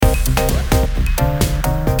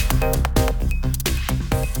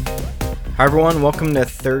Hi everyone, welcome to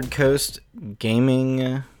Third Coast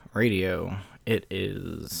Gaming Radio. It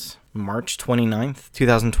is March 29th,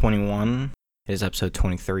 2021. It is episode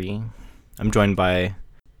 23. I'm joined by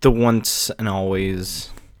the once and always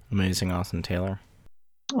amazing Austin Taylor.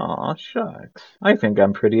 Aw, shucks. I think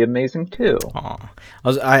I'm pretty amazing too. Aw.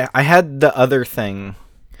 I had the other thing.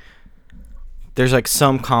 There's like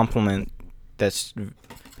some compliment that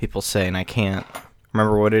people say, and I can't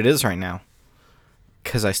remember what it is right now.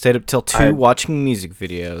 Because I stayed up till 2 watching music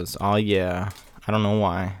videos. Oh yeah. I don't know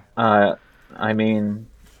why. I mean,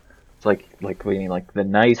 it's like what do you mean, like the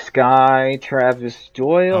nice guy Travis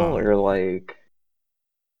Doyle, or like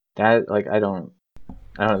that? Like I don't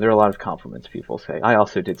know. There are a lot of compliments people say. I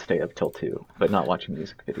also did stay up till 2, but not watching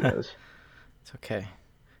music videos. It's okay.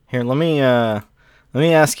 Here, let me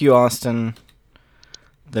ask you, Austin.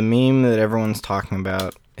 The meme that everyone's talking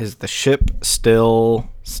about is the ship still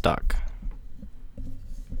stuck?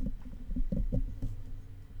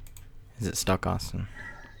 Is it stuck, Austin?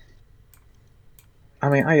 I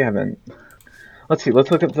mean, I haven't. Let's see.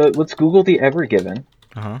 Let's look up Let's Google the Ever Given.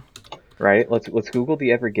 Right. Let's Google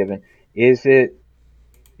the Ever Given. Is it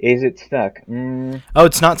stuck? Oh,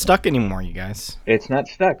 it's not stuck anymore, you guys. It's not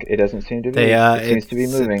stuck. It doesn't seem to be. It seems to be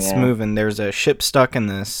moving. It's moving. There's a ship stuck in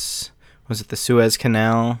this. Was it the Suez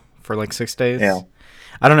Canal for like 6 days? Yeah.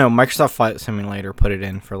 I don't know. Microsoft Flight Simulator put it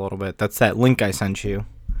in for a little bit. That's that link I sent you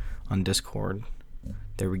on Discord.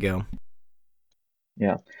 There we go.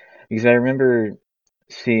 Yeah, because I remember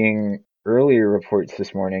seeing earlier reports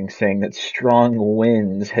this morning saying that strong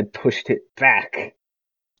winds had pushed it back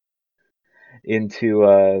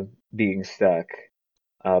into being stuck,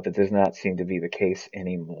 but does not seem to be the case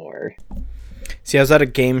anymore. See, I was at a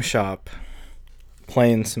game shop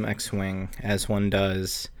playing some X-Wing, as one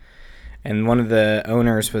does, and one of the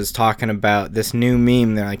owners was talking about this new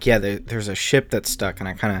meme. They're like, yeah, there's a ship that's stuck, and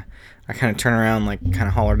I kind of turned around, like, kind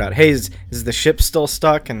of hollered out, hey, is the ship still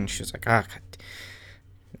stuck? And she was like, God.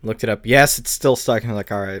 Looked it up. Yes, it's still stuck. And I was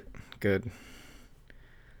like, all right, good.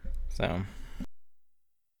 So.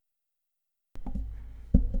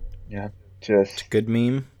 Yeah, just. Good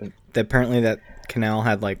meme. Apparently that canal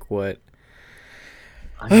had, like, what?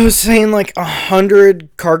 I was saying, like, 100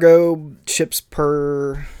 cargo ships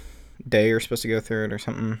per day are supposed to go through it or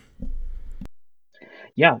something.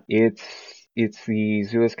 Yeah, it's the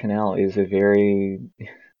Suez Canal is a very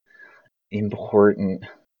important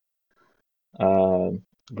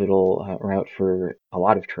little route for a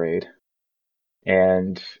lot of trade,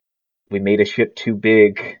 and we made a ship too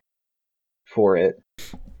big for it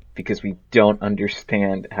because we don't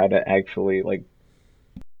understand how to actually like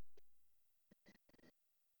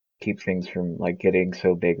keep things from like getting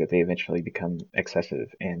so big that they eventually become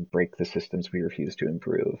excessive and break the systems we refuse to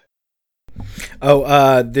improve.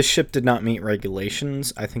 Oh, this ship did not meet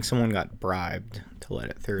regulations. I think someone got bribed to let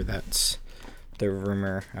it through. That's the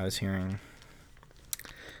rumor I was hearing.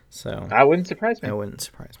 So that wouldn't surprise me. That wouldn't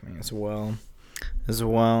surprise me as well.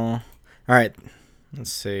 All right,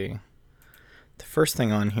 let's see. The first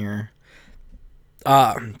thing on here,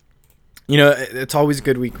 you know, it's always a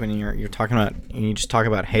good week when you're talking about, you just talk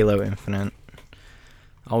about Halo Infinite.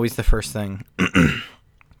 Always the first thing.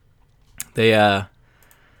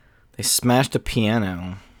 They smashed a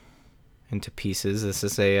piano into pieces. This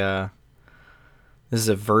is a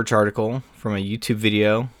Verge article from a YouTube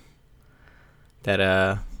video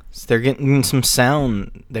that so they're getting some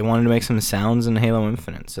sound. They wanted to make some sounds in Halo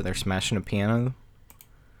Infinite, so they're smashing a piano.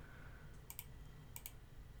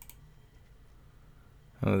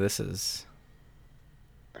 Oh, it's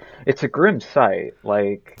a grim sight.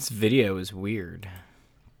 Like, this video is weird.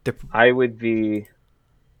 I would be.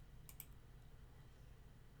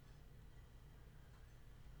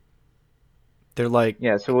 They're like,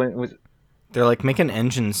 yeah. So when it was, they're like making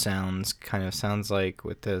engine sounds. Kind of sounds like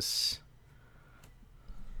with this.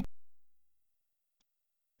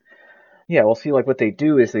 Yeah, well, see, like what they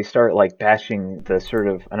do is they start like bashing the sort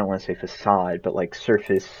of, I don't want to say facade, but like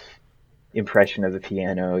surface impression of the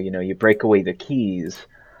piano. You know, you break away the keys,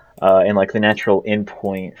 and like the natural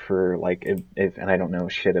endpoint for like if and I don't know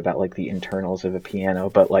shit about like the internals of a piano,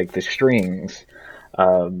 but like the strings,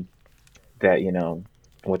 that you know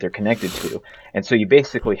what they're connected to, and so you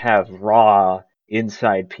basically have raw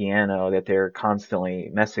inside piano that they're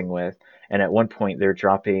constantly messing with, and at one point they're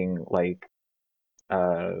dropping like.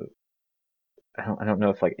 I don't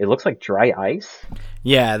know if like it looks like dry ice.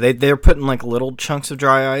 Yeah, they're putting like little chunks of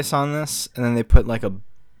dry ice on this, and then they put like a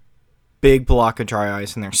big block of dry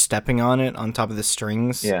ice, and they're stepping on it on top of the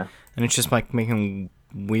strings. Yeah, and it's just like making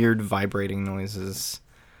weird vibrating noises.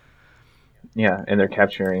 Yeah, and they're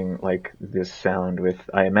capturing like this sound with,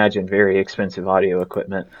 I imagine, very expensive audio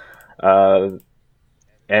equipment. Uh,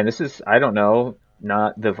 and this is, I don't know,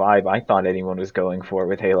 not the vibe I thought anyone was going for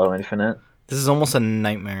with Halo Infinite. This is almost a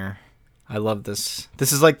nightmare. I love this.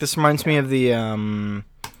 This is like, this reminds me of the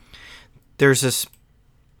there's this,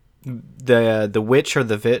 the witch or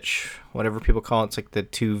the vitch, whatever people call it. It's like the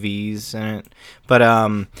two V's in it. But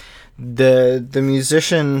the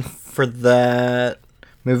musician for that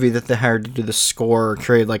movie that they hired to do the score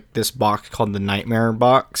created like this box called the Nightmare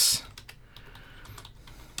Box,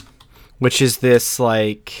 which is this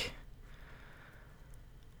like,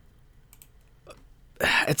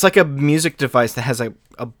 it's like a music device that has a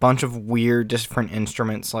bunch of weird different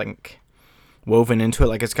instruments like woven into it.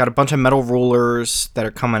 Like it's got a bunch of metal rulers that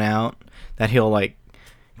are coming out that he'll like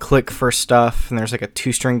click for stuff, and there's like a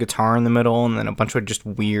 2-string guitar in the middle, and then a bunch of just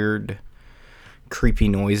weird creepy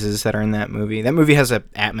noises that are in that movie. That movie has an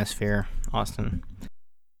atmosphere, Austin.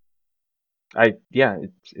 Yeah,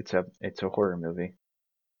 it's a horror movie.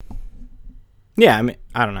 Yeah, I mean,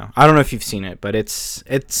 I don't know. I don't know if you've seen it, but it's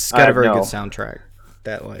got a very No, good soundtrack.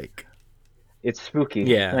 That like, it's spooky. I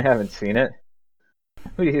yeah, haven't seen it.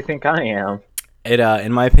 Who do you think I am? it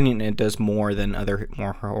in my opinion, it does more than other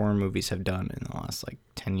more horror movies have done in the last like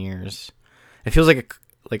 10 years. It feels like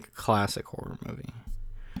a classic horror movie.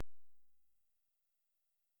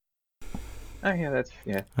 Oh yeah, that's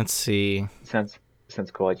yeah. Let's see. Sounds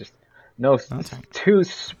cool. I just no, That's it's right. too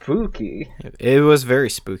spooky. It was very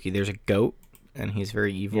spooky. There's a goat, and he's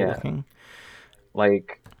very evil Yeah, looking.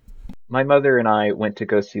 like my mother and I went to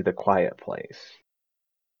go see The Quiet Place,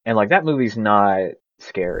 and like that movie's not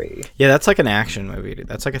scary. Yeah, that's like an action movie, dude.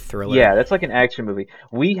 That's like a thriller. Yeah, that's like an action movie.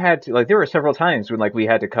 We had to like there were several times when like we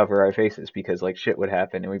had to cover our faces because like shit would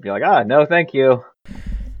happen and we'd be like, ah, no, thank you.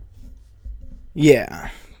 Yeah,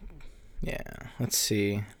 yeah. Let's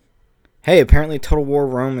see. Hey, apparently Total War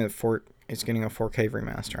Rome is getting a 4K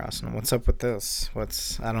remaster. Austin, what's up with this?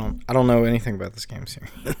 I don't know anything about this game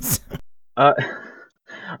series. Uh,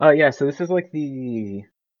 yeah. So this is like the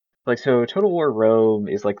like so Total War Rome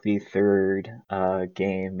is like the third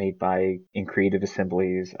game made by in Creative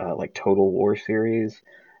Assembly's like Total War series.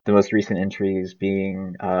 The most recent entries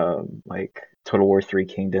being like Total War Three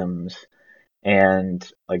Kingdoms and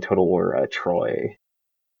like Total War Troy,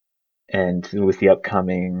 and with the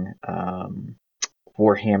upcoming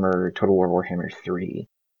Warhammer Total War Warhammer 3.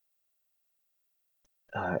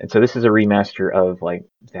 And so this is a remaster of like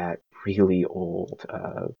that really old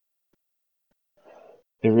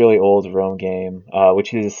the really old Rome game,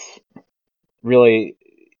 which is really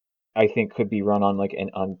I think could be run on like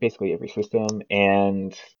on basically every system,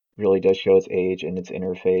 and really does show its age and its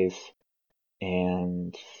interface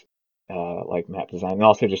and like map design and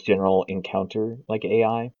also just general encounter like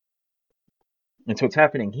AI. And so what's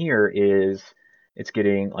happening here is it's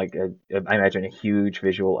getting like I imagine a huge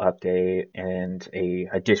visual update and a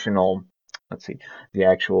additional, let's see, the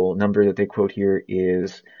actual number that they quote here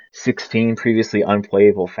is 16 previously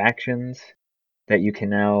unplayable factions that you can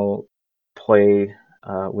now play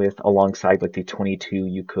with alongside like the 22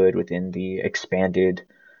 you could within the expanded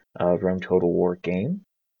Rome Total War game.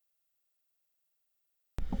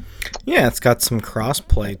 Yeah, it's got some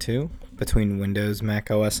cross-play too between Windows, Mac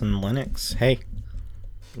OS, and Linux. Hey,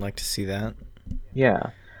 I'd like to see that.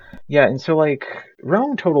 Yeah. Yeah, and so like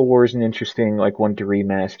Rome Total War is an interesting like one to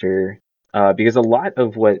remaster because a lot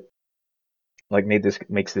of what like made this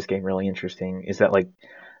makes this game really interesting is that like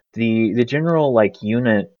the general like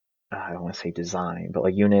unit I don't want to say design, but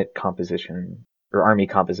like unit composition or army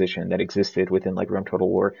composition that existed within like Rome Total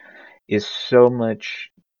War is so much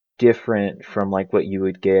different from like what you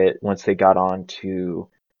would get once they got on to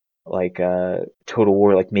like Total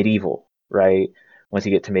War like medieval, right? Once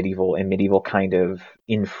you get to medieval and medieval kind of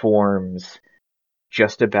informs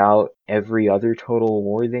just about every other Total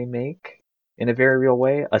War they make in a very real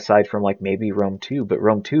way, aside from like maybe Rome 2, but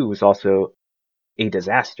Rome 2 was also a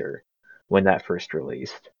disaster when that first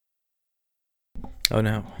released. Oh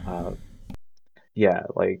no. Uh, yeah,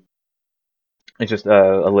 like it's just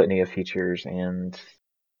a litany of features and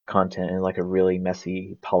content and like a really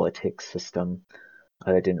messy politics system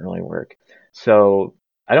that didn't really work. So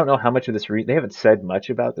I don't know how much of this they haven't said much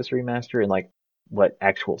about this remaster and like what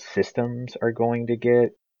actual systems are going to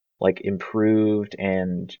get like improved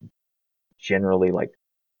and generally like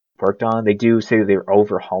worked on. They do say they're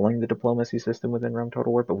overhauling the diplomacy system within Rome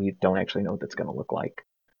Total War, but we don't actually know what that's going to look like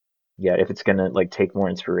yet. If it's going to like take more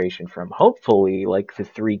inspiration from hopefully like the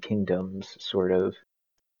Three Kingdoms sort of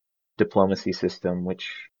diplomacy system,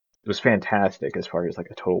 which was fantastic as far as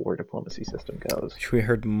like a Total War diplomacy system goes. Which we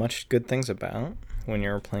heard much good things about when you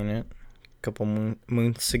were playing it a couple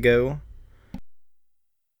months ago.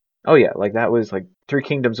 Oh yeah, like that was like Three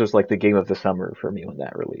Kingdoms was like the game of the summer for me when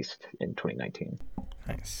that released in 2019.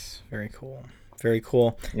 Nice. Very cool. Very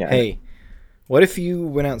cool. Yeah, and Hey, what if you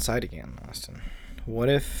went outside again, Austin? What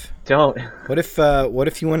if don't what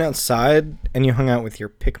if you went outside and you hung out with your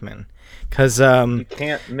Pikmin? Because you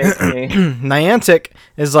can't make me. Niantic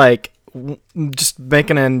is like just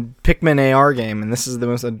making a Pikmin AR game, and this is the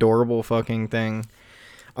most adorable fucking thing.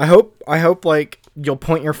 I hope like you'll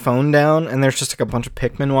point your phone down and there's just like a bunch of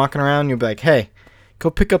Pikmin walking around. You'll be like, hey, go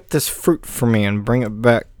pick up this fruit for me and bring it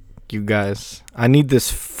back, you guys. I need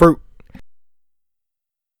this fruit.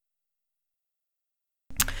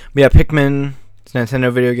 But yeah, Pikmin. It's a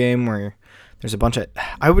Nintendo video game where there's a bunch of.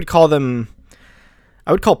 I would call Pikmin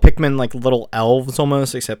like little elves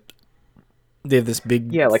almost, except they have this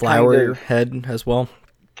big Yeah, like kind flower of head as well.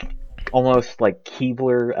 almost like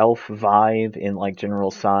Keebler elf vibe in like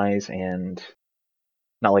general size and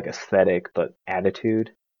not like aesthetic, but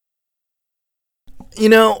attitude. You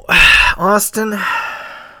know, Austin,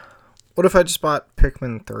 what if I just bought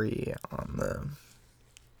Pikmin 3 on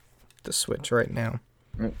the Switch right now?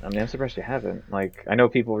 I mean, I'm surprised you haven't. Like, I know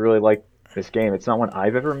people really like this game. It's not one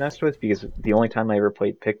I've ever messed with because the only time I ever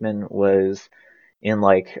played Pikmin was in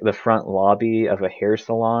like the front lobby of a hair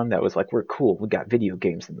salon that was like, we're cool, we got video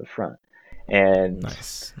games in the front. And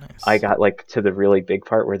Nice, I nice. got like to the really big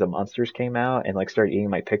part where the monsters came out and like started eating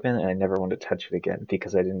my Pikmin, and I never wanted to touch it again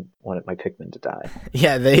because I didn't want my Pikmin to die.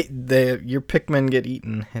 Yeah, they your Pikmin get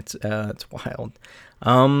eaten. It's wild.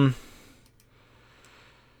 Um,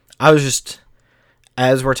 I was just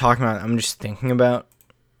as we're talking about it, I'm just thinking about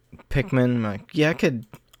Pikmin. I'm like, yeah, I could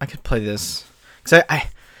play this because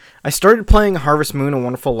I started playing Harvest Moon: A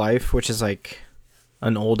Wonderful Life, which is like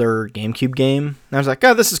an older GameCube game. And I was like,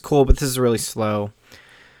 oh, this is cool, but this is really slow.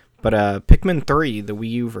 But Pikmin 3, the Wii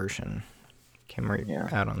U version, came right Yeah.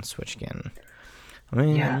 out on Switch again. I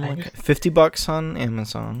mean, Yeah, I'm I like just $50 on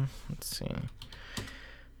Amazon. Let's see.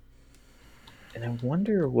 and I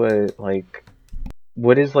wonder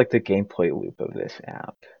what is like the gameplay loop of this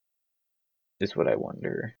app is what I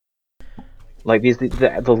wonder. Like because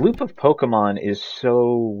the loop of Pokemon is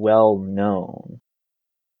so well known,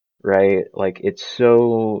 right? Like it's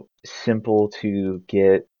so simple to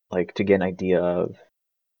get an idea of.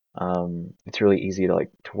 It's really easy to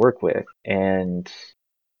like to work with, and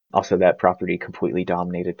also that property completely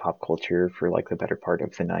dominated pop culture for like the better part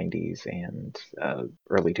of the 90s and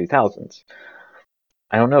early 2000s.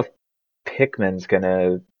 I don't know if Pikmin's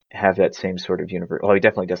gonna have that same sort of universe. Well, he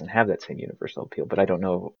definitely doesn't have that same universal appeal, but I don't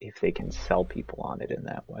know if they can sell people on it in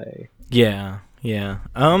that way. Yeah, yeah.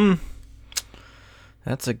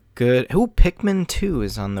 That's a good. Who Pikmin 2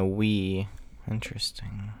 is on the Wii.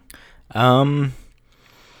 Interesting. Um,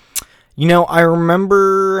 I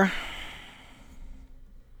remember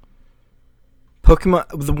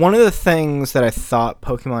one of the things that I thought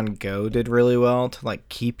Pokemon Go did really well to like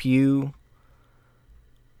keep you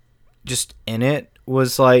just in it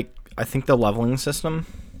was like I think the leveling system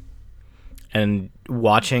and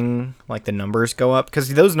watching like the numbers go up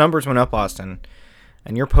because those numbers went up, Austin,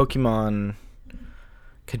 and your Pokemon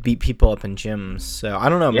could beat people up in gyms. So I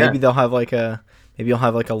don't know. Yeah, Maybe you'll have like a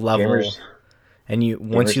level, gamers and you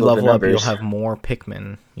once gamers you love the level up, you'll numbers. have more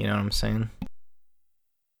Pikmin. You know what I'm saying?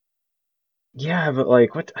 Yeah, but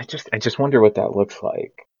like what I just wonder what that looks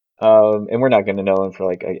like. And we're not gonna know him for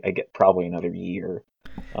like I get probably another year,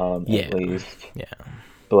 at Yeah, least. yeah.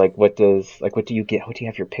 But what do you get? What do you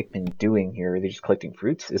have your Pikmin doing here? Are they just collecting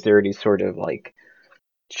fruits? Is there any sort of like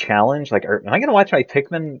challenge? Like, am I gonna watch my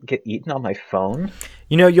Pikmin get eaten on my phone?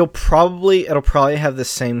 It'll probably have the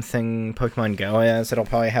same thing Pokemon Go has. It'll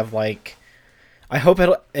probably have like I hope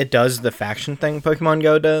it does the faction thing Pokemon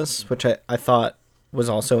Go does, which I thought was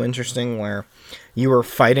also interesting, where you were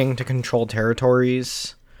fighting to control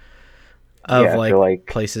territories of Yeah, for like like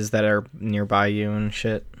places that are nearby you and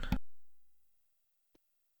shit.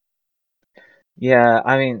 yeah,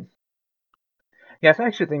 I mean yeah,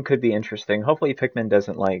 faction thing could be interesting. Hopefully Pikmin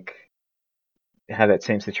doesn't like have that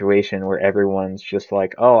same situation where everyone's just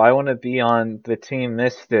like, oh, I want to be on the Team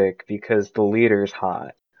Mystic because the leader's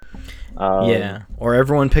hot. Um, Yeah, or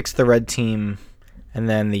everyone picks the red team, and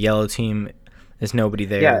then the yellow team is nobody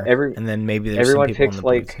yeah, there, and then maybe there's some everyone people on the picks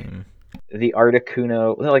blue like team. the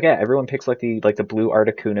Articuno. Well, like yeah, everyone picks like the blue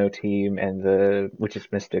Articuno team and the which is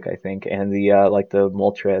Mystic, I think, and the like the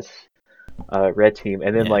Moltres red team,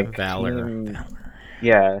 and then Yeah, like Valor, team Valor.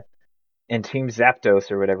 yeah, and Team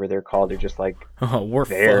Zapdos or whatever they're called are just like Oh, we're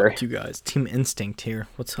there. fucked, you guys. Team Instinct here.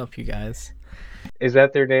 What's up, you guys? Is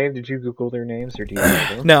that their name? Did you Google their names or do you know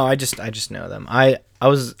them? No, I just know them. I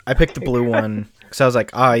picked the blue one because I was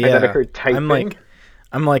like, ah, I thought I yeah. heard I'm typing. like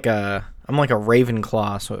I'm like a I'm like a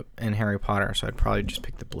Ravenclaw in Harry Potter, so I'd probably just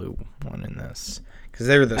pick the blue one in this because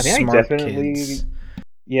they're the smart kids.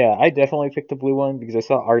 Yeah, I definitely picked the blue one because I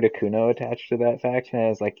saw Articuno attached to that faction, and I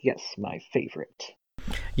was like, yes, my favorite.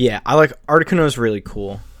 Yeah, I like Articuno is really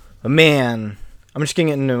cool. But man, I'm just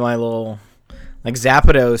getting into my little like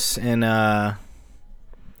Zapdos in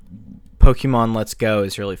Pokemon Let's Go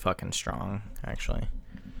is really fucking strong, actually.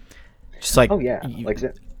 Just like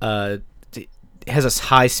it has a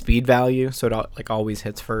high speed value, so it like always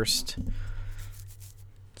hits first.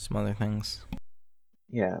 Some other things.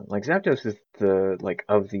 Yeah, like Zapdos is the like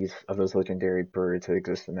of those legendary birds that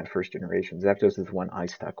exist in that first generation. Zapdos is the one I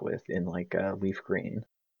stuck with in like Leaf Green.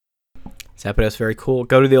 Zapdos very cool.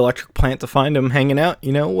 Go to the electric plant to find him hanging out.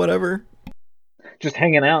 Whatever. Just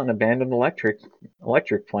hanging out in an abandoned electric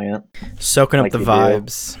plant, soaking up the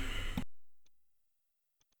vibes.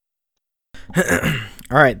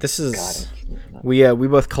 All right, this is we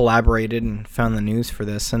both collaborated and found the news for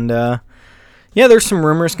this, and there's some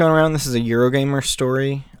rumors going around. This is a Eurogamer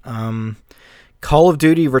story. Call of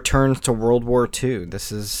Duty returns to World War II.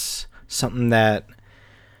 This is something that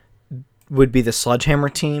would be the Sledgehammer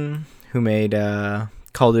team who made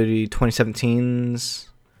Call of Duty 2017's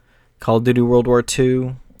Call of Duty World War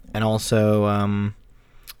II, and also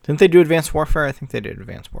didn't they do Advanced Warfare? I think they did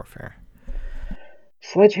Advanced Warfare.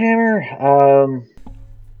 Sledgehammer,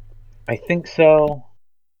 I think so.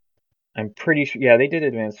 I'm pretty sure. Yeah, they did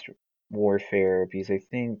Advanced Warfare because I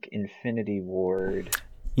think Infinity Ward.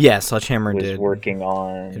 Yeah, Sledgehammer was working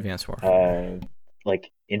on Advanced Warfare. Like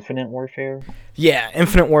Infinite Warfare. Yeah,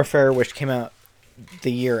 Infinite Warfare, which came out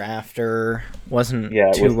the year after, wasn't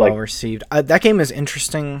too well received. That game is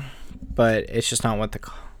interesting, but it's just not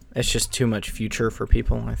it's just too much future for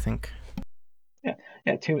people, I think. Yeah.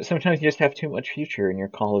 Sometimes you just have too much future in your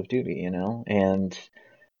Call of Duty, and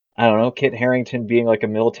I don't know, Kit Harington being like a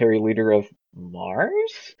military leader of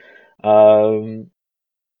Mars, isn't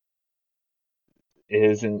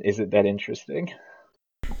that interesting?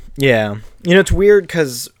 Yeah, it's weird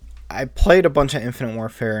because I played a bunch of Infinite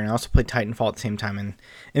Warfare and I also played Titanfall at the same time, and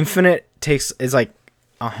Infinite is like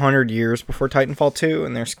 100 years before Titanfall 2,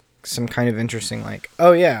 and there's some kind of interesting like,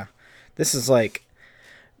 oh yeah, this is like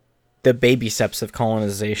the baby steps of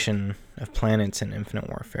colonization of planets in Infinite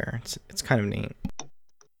Warfare. It's kind of neat.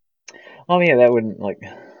 Oh yeah, that wouldn't like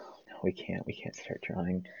we can't start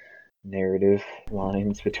drawing narrative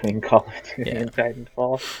lines between Call of Duty and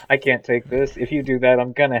Titanfall. I can't take this. If you do that,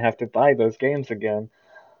 I'm gonna have to buy those games again.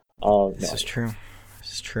 This is true.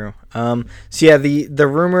 So yeah, the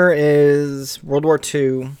rumor is World War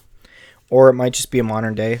II, or it might just be a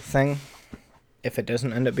modern day thing. If it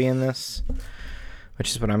doesn't end up being this, which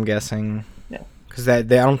is what I'm guessing. Yeah. Because I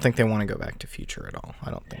don't think they want to go back to future at all. I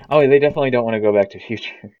don't think. Oh, they definitely don't want to go back to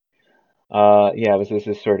future. This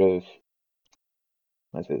is sort of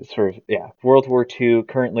World War II,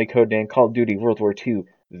 currently codenamed Call of Duty World War II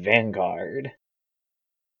Vanguard.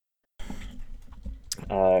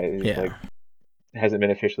 Like, hasn't been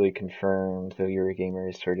officially confirmed, though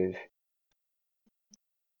Eurogamer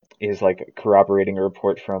is like corroborating a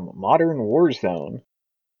report from Modern Warzone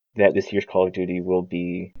that this year's Call of Duty will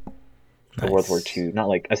be World War II, not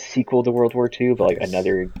like a sequel to World War II, but like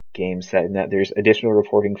another game set. And that there's additional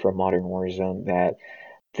reporting from Modern Warzone that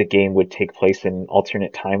the game would take place in an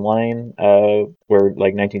alternate timeline, where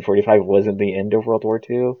like 1945 wasn't the end of World War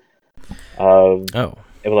II.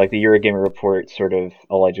 Like the Eurogamer report sort of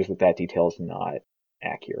alleges that detail is not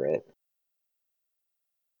accurate,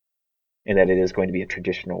 and that it is going to be a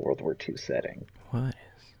traditional World War II setting. What is?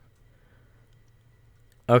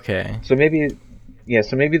 Okay. So maybe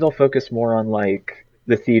they'll focus more on like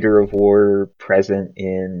the theater of war present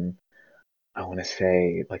in, I want to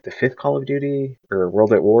say, like the 5th Call of Duty or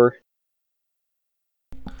World at War,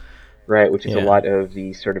 right? Which is a lot of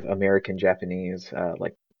the sort of American-Japanese,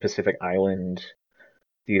 like Pacific Island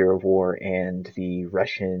theater of war and the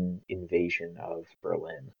Russian invasion of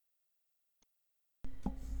Berlin.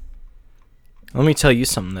 Let me tell you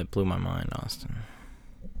something that blew my mind, Austin.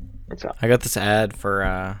 What's up? I got this ad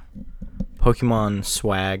for Pokemon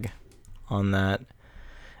swag on that.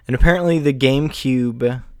 And apparently the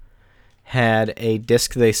GameCube had a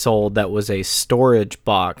disc they sold that was a storage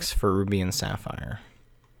box for Ruby and Sapphire.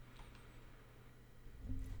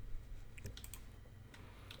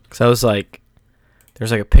 So I was like,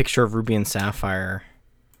 there's like a picture of Ruby and Sapphire,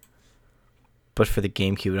 but for the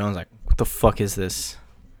GameCube, and I was like, what the fuck is this?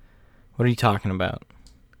 What are you talking about?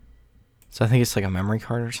 So I think it's like a memory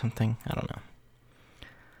card or something. I don't know.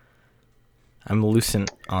 I'm lucid,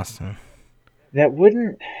 Austin.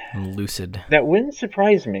 I'm lucid. That wouldn't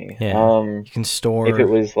surprise me. Yeah. You can store. If it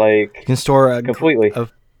was like. You can store completely.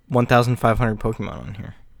 1,500 Pokemon on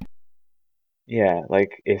here. Yeah,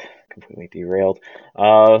 like if completely derailed.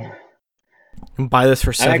 Uh, You can buy this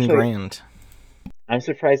for I'm seven actually grand. I'm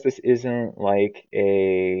surprised this isn't like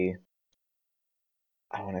a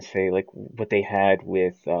I want to say like what they had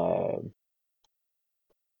with on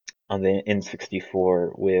the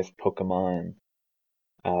N64 with Pokemon.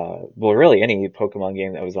 Well, really any Pokemon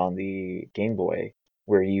game that was on the Game Boy,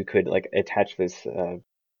 where you could like attach this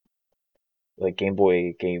like Game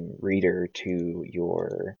Boy game reader to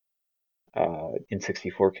your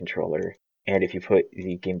N64 controller. And if you put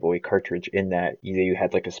the Game Boy cartridge in that, you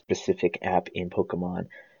had like a specific app in Pokemon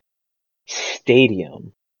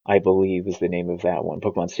Stadium, I believe is the name of that one,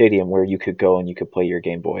 Pokemon Stadium, where you could go and you could play your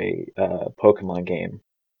Game Boy Pokemon game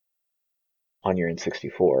on your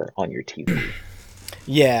N64 on your TV.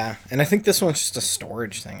 Yeah, and I think this one's just a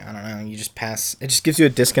storage thing. I don't know. You just pass. It just gives you a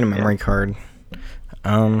disc and a Yeah. memory card. Which is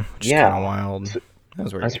kind of Yeah. wild. So That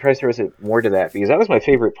was I'm weird. surprised there wasn't more to that because that was my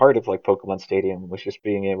favorite part of like Pokemon Stadium was just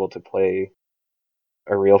being able to play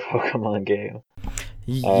a real Pokemon game.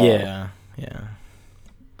 Uh, Yeah, yeah.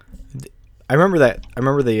 I remember that. I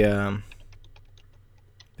remember they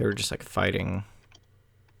were just like fighting.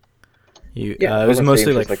 yeah, It was Pokemon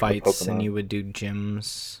mostly Stadium's like just like for fights, and Pokemon. you would do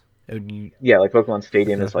gyms. You Yeah, like Pokemon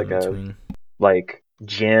Stadium looking is up in like a between. like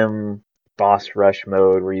gym boss rush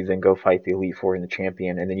mode where you then go fight the Elite Four and the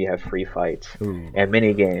champion, and then you have free fights Ooh. and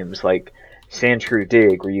mini games like Sandshrew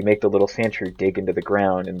Dig, where you make the little Sandshrew dig into the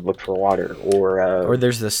ground and look for water, or Or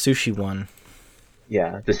there's the sushi one.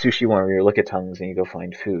 yeah, the sushi one where you look at tongues and you go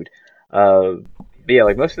find food. Uh, but yeah,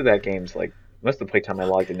 like most of that game's like most of the playtime I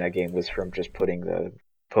logged in that game was from just putting the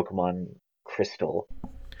Pokemon Crystal,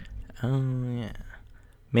 Oh yeah,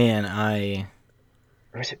 man.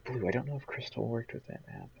 or is it Blue? I don't know if Crystal worked with that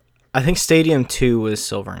map. I think Stadium 2 was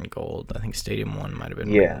silver and gold. I think Stadium 1 might have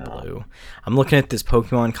been red and Yeah, blue. I'm looking at this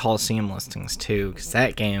Pokemon Coliseum listings too, because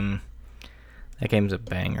that game's a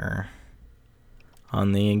banger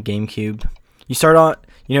on the GameCube. You start on,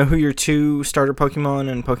 you know who your two starter Pokemon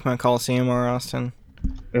in Pokemon Coliseum are, Austin?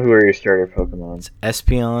 who are your starter Pokemon? It's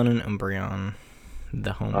Espeon and Umbreon,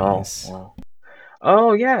 the Oh, homies. wow.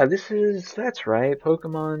 Oh yeah, that's right,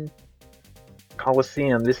 Pokemon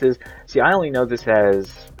Coliseum. This is see, I only know this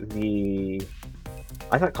as the.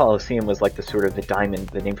 I thought Coliseum was like the sort of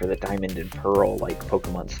the name for the Diamond and Pearl, like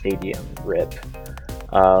Pokemon Stadium rip.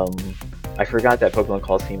 Um, I forgot that Pokemon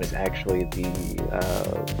Coliseum is actually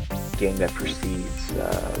the game that precedes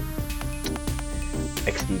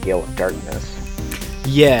XD Gale of Darkness.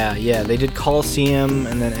 Yeah, they did Coliseum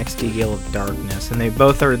and then XD Gale of Darkness, and they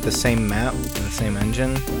both are the same map and the same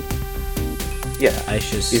engine. Yeah, I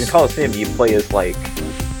just even Coliseum, you play as like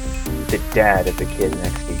the dad of the kid in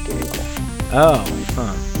XD Gale. Oh,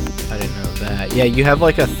 huh. I didn't know that. Yeah, you have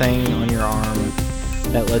like a thing on your arm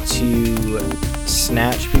that lets you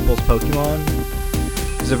snatch people's Pokemon.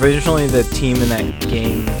 Because originally the team in that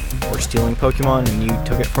game were stealing Pokemon, and you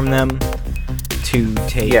took it from them to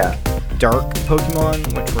take Yeah, dark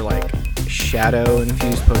Pokemon, which were like shadow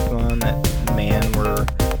infused Pokemon that man were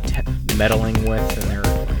meddling with, and they're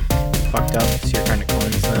like, fucked up. So you're trying to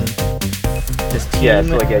cleanse them. This team, yeah.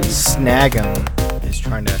 So like yeah, Snag'em, is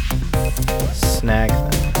trying to snag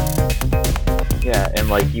them. yeah, and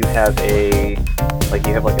like you have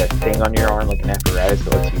like a thing on your arm, like an apparatus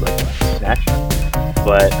that lets you like snatch them.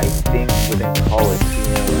 But I think within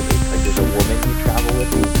Coliseum, it's like there's a woman you travel with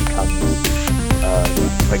who becomes,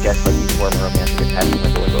 I guess like you form a romantic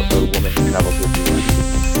attachment with like a woman who travels with you. And you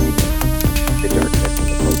can see the darkness in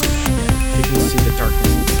the Pokemon. Yeah, you can see the darkness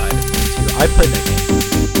inside of me too. I played that game.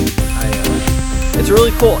 It's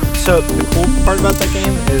really cool. So the cool part about that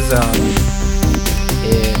game is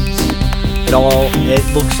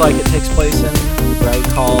it looks like it takes place in what I would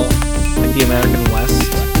call like the American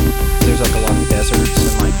West. There's like a lot of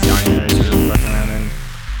deserts and like diners you're running around in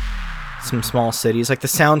some small cities. Like the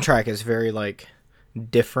soundtrack is very like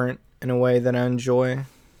different in a way that I enjoy.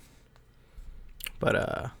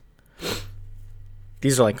 But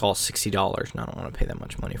these are like all $60 and I don't want to pay that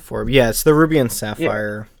much money for it. But yeah, it's the Ruby and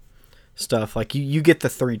Sapphire stuff. Like you get the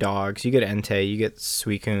three dogs, you get Entei, you get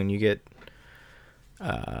Suicune, you get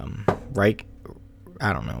Raik.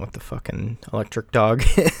 I don't know what the fucking electric dog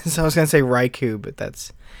is. I was gonna say Raikou, but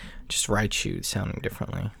that's just Raichu sounding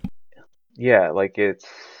differently. Yeah, like it's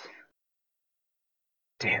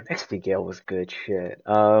damn XD Gale was good shit.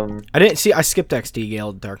 I didn't see. I skipped XD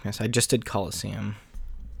Gale Darkness. I just did Coliseum.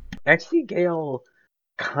 XD Gale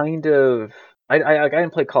kind of I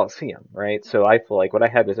didn't play Coliseum, right? So I feel like what I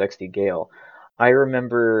had was XD Gale. I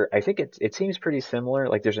remember I think it seems pretty similar.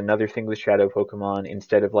 Like there's another thing with Shadow Pokemon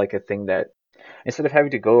instead of like a thing that instead of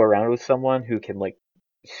having to go around with someone who can like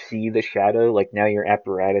see the shadow. Like now your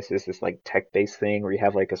apparatus is this like tech-based thing where you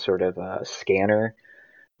have like a sort of scanner,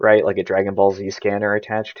 right? Like a Dragon Ball Z scanner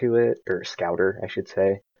attached to it, or scouter, I should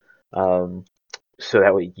say. Um, so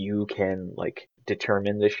that way you can like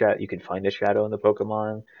determine the shadow, you can find a shadow in the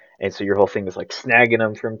Pokemon, and so your whole thing is like snagging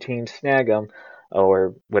them from Team Snag 'em,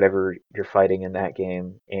 or whatever you're fighting in that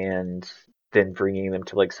game, and then bringing them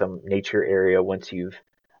to like some nature area once you've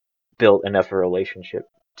built enough of a relationship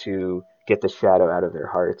to get the shadow out of their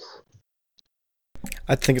hearts.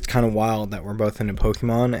 I think it's kind of wild that we're both into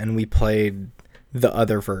Pokemon and we played the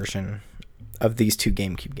other version of these two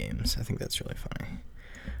GameCube games. I think that's really funny.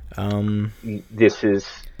 This is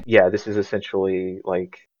this is essentially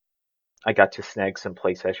like I got to snag some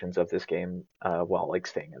play sessions of this game while like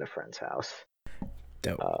staying at a friend's house.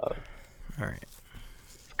 Dope. All right.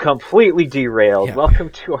 Completely derailed. Yeah. Welcome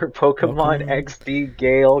to our Pokemon XD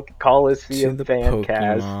Gale Coliseum to the fan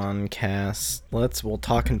Pokemon cast. We'll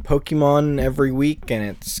talking Pokemon every week, and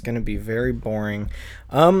it's gonna be very boring.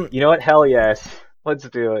 You know what? Hell yes, let's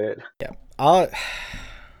do it. Yeah, I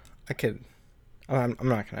could. I'm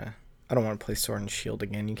not gonna. I don't want to play Sword and Shield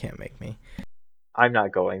again. You can't make me. I'm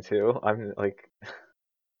not going to. I'm like,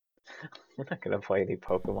 I'm not gonna play any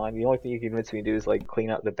Pokemon. The only thing you can convince me to do is like clean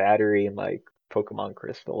out the battery and like Pokemon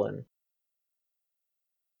Crystal and.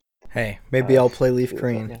 Hey, maybe I'll play Leaf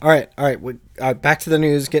Green. Yeah. All right. Back to the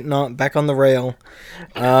news. Getting back on the rail.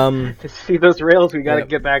 To see those rails, we gotta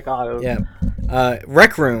get back on them. Yeah.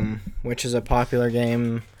 Rec Room, which is a popular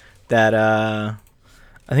game that I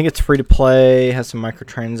think it's free to play, has some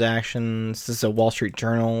microtransactions. This is a Wall Street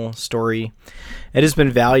Journal story. It has been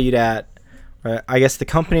valued at, I guess the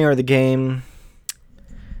company or the game,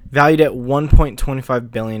 valued at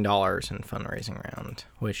 $1.25 billion in fundraising round,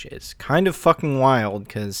 which is kind of fucking wild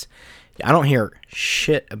because I don't hear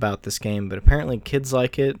shit about this game, but apparently kids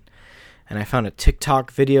like it. And I found a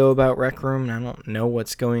TikTok video about Rec Room, and I don't know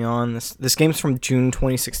what's going on. This game's from June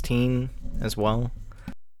 2016 as well.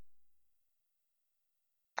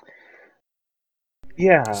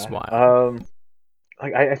 Yeah.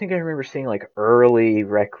 I think I remember seeing like early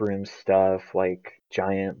Rec Room stuff, like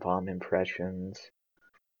giant bomb impressions.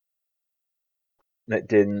 That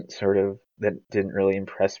didn't really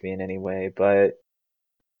impress me in any way, but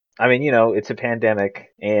I mean, it's a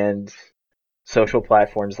pandemic and social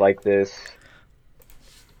platforms like this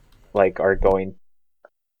like are going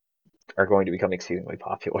to become exceedingly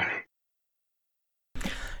popular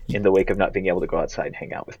in the wake of not being able to go outside and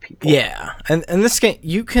hang out with people. Yeah. And this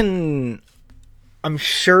game, I'm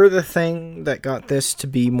sure the thing that got this to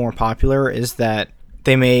be more popular is that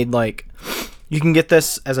they made like you can get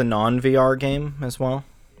this as a non-VR game as well.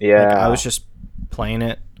 Yeah. Like, I was just playing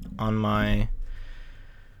it on my...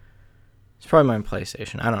 It's probably my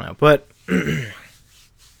PlayStation. I don't know. But,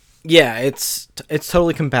 yeah, it's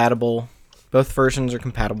totally compatible. Both versions are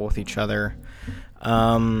compatible with each other.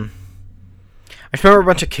 I remember a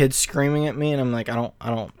bunch of kids screaming at me, and I'm like, I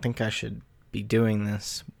don't think I should be doing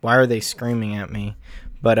this. Why are they screaming at me?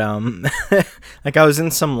 But like I was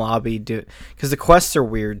in some lobby, because the quests are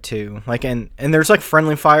weird too. Like and there's like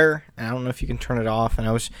friendly fire, and I don't know if you can turn it off.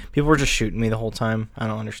 And people were just shooting me the whole time. I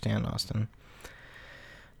don't understand, Austin.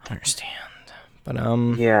 I don't understand. But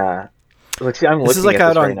yeah. Look, see, I'm looking this is like at out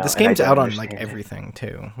this on right now, this game's out on like it. everything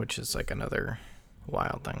too, which is like another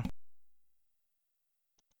wild thing.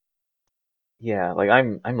 Yeah, like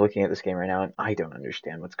I'm looking at this game right now, and I don't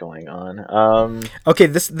understand what's going on. Okay,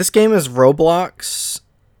 this game is Roblox.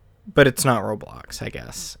 But it's not Roblox, I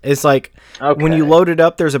guess. It's like when you load it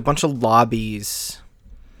up, there's a bunch of lobbies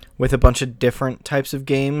with a bunch of different types of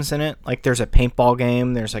games in it. Like there's a paintball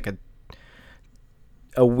game. There's like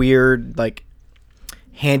a weird like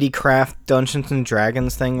handicraft Dungeons and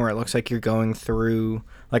Dragons thing where it looks like you're going through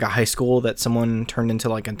like a high school that someone turned into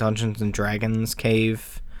like a Dungeons and Dragons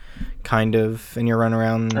cave, kind of, and you run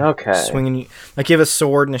around swinging. Like you have a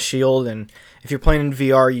sword and a shield, and if you're playing in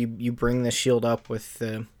VR, you bring the shield up with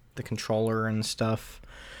the controller and stuff.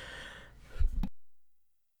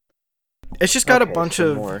 It's just got a bunch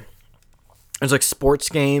of more. There's like sports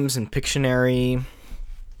games and Pictionary.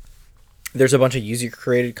 There's a bunch of user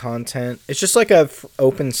created content. It's just like a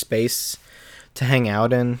open space to hang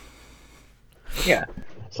out in. Yeah,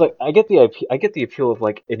 so I get the appeal of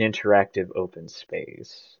like an interactive open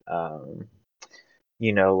space.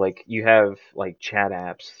 Like you have like chat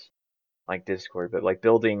apps like Discord, but like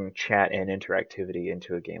building chat and interactivity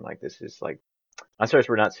into a game like this is like, I'm sorry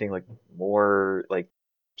we're not seeing like more like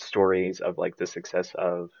stories of like the success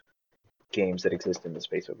of games that exist in the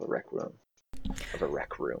space of a rec room.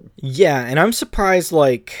 Yeah, and I'm surprised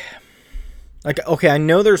like okay, I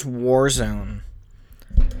know there's Warzone,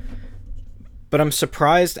 But I'm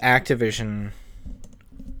surprised Activision.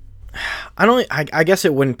 I guess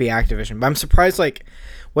it wouldn't be Activision, but I'm surprised. Like,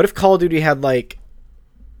 what if Call of Duty had like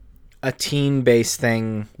a team-based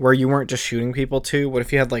thing where you weren't just shooting people too? What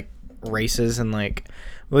if you had like races and like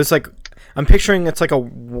it was like I'm picturing it's like a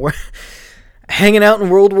hanging out in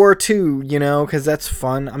World War II, you know, because that's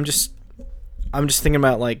fun. I'm just thinking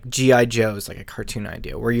about like G.I. Joe's, like a cartoon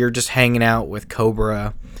idea where you're just hanging out with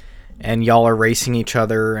Cobra and y'all are racing each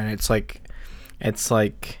other, and it's like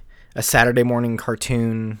a Saturday morning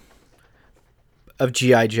cartoon of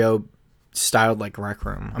G.I. Joe styled like Rec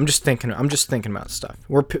Room. I'm just thinking about stuff.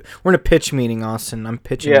 We're in a pitch meeting, Austin. I'm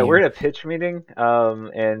pitching. Yeah, we're in a pitch meeting,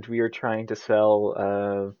 and we are trying to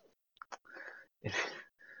sell.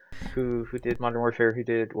 Who did Modern Warfare? Who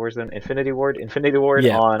did Warzone? Infinity Ward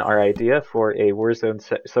Yeah. on our idea for a Warzone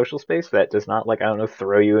social space that does not, like, I don't know,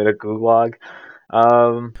 throw you in a gulag.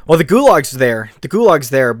 Well, the gulag's there. The gulag's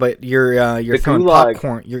there, but you're throwing gulag,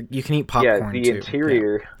 popcorn. You can eat popcorn the too.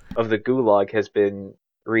 interior of the gulag has been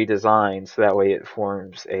redesigned so that way it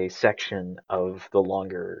forms a section of the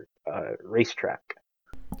longer racetrack.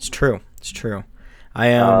 It's true.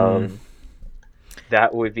 I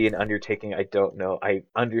That would be an undertaking. I don't know. I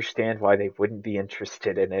understand why they wouldn't be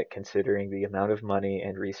interested in it, considering the amount of money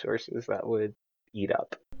and resources that would eat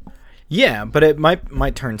up. Yeah, but it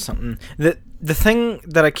might turn something. The thing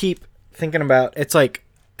that I keep thinking about, it's like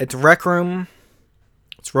it's Rec Room,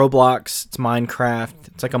 it's Roblox, it's Minecraft,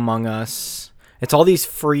 it's like Among Us. It's all these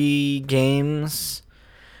free games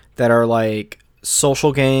that are like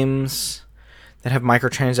social games that have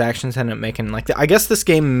microtransactions and it making like I guess this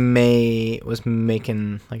game was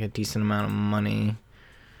making like a decent amount of money.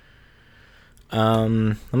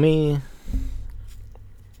 Let me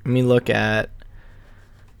look at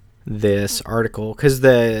this article because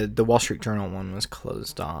the Wall Street Journal one was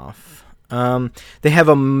closed off. They have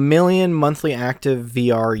 1 million monthly active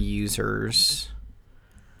VR users,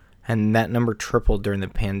 and that number tripled during the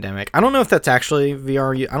pandemic. I don't know if that's actually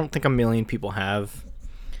VR. I don't think 1 million people have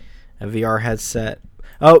a VR headset.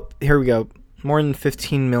 Oh, here we go. More than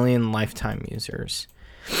 15 million lifetime users.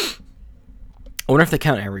 I wonder if they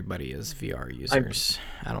count everybody as VR users.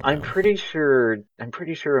 I don't know. I'm pretty sure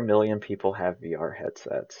 1 million people have VR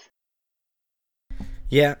headsets.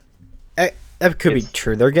 Yeah, that could be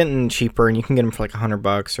true. They're getting cheaper, and you can get them for like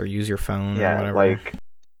 $100 or use your phone or whatever. Like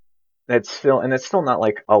that's still not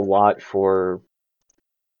like a lot for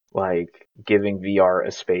like giving VR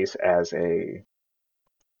a space as a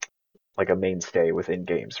mainstay within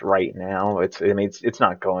games right now. It's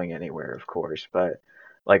not going anywhere, of course, but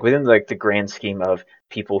like within like the grand scheme of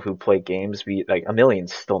people who play games, like 1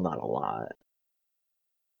 million's still not a lot.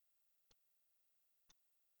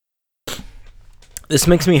 This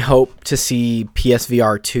makes me hope to see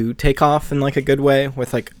PSVR 2 take off in like a good way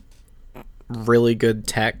with like really good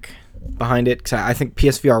tech behind it. Cause I think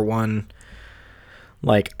PSVR 1,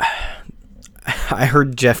 like, I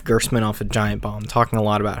heard Jeff Gerstmann off of Giant Bomb talking a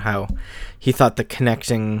lot about how he thought the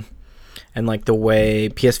connecting and like the way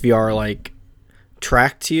PSVR like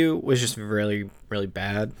tracked you was just really, really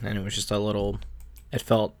bad. And it was just it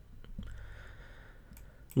felt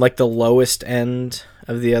like the lowest end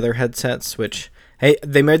of the other headsets, which, hey,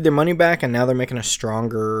 they made their money back and now they're making a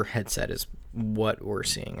stronger headset is what we're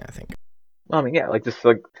seeing, I think. Well, I mean, yeah, like this,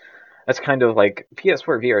 like that's kind of like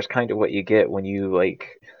PS4 VR is kind of what you get when you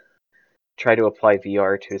like try to apply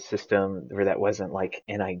VR to a system where that wasn't like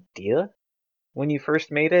an idea when you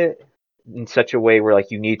first made it in such a way where like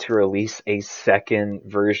you need to release a second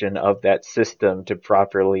version of that system to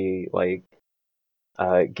properly like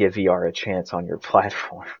give VR a chance on your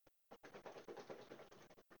platform.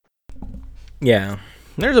 Yeah,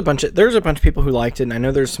 there's a bunch of people who liked it, and I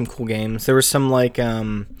know there's some cool games. There was some like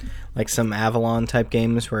some Avalon type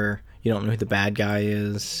games where you don't know who the bad guy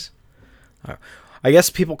is. I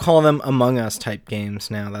guess people call them Among Us type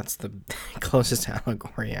games now. That's the closest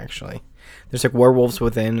allegory, actually. There's like Werewolves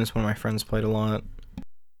Within is one of my friends played a lot.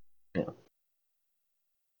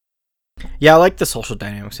 Yeah, I like the social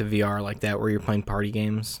dynamics of VR like that, where you're playing party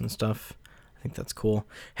games and stuff. I think that's cool.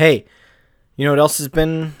 Hey, you know what else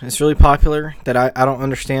it's really popular that I don't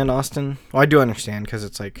understand, Austin? Well, I do understand because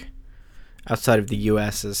it's like outside of the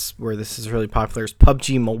US is where this is really popular. Is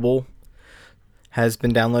PUBG Mobile has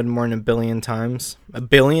been downloaded more than 1 billion times. 1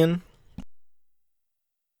 billion?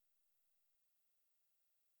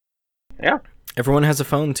 Yeah. Everyone has a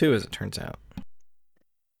phone too, as it turns out.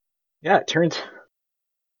 Yeah, it turns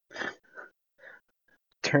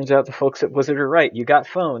out the folks at Blizzard are right. You got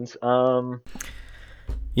phones.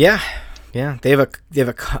 Yeah. They have a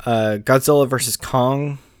Godzilla versus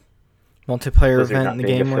Kong multiplayer Blizzard event not in the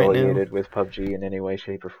being game right now. affiliated with PUBG in any way,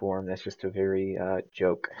 shape, or form. That's just a very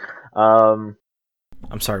joke. Um,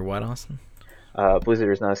 I'm sorry, what, Austin?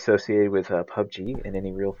 Blizzard is not associated with PUBG in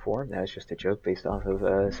any real form. That is just a joke based off of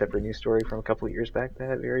a separate news story from a couple of years back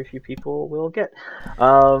that very few people will get.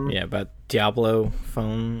 Yeah, about Diablo Yeah,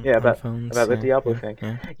 on phones. about the Yeah, Diablo yeah, thing.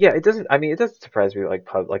 yeah. Yeah, it doesn't. I mean, it doesn't surprise me like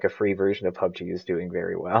like a free version of PUBG is doing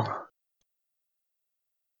very well.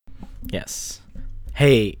 Yes.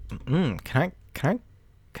 Hey, can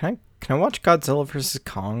I watch Godzilla vs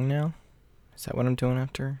Kong now? Is that what I'm doing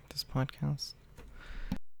after this podcast?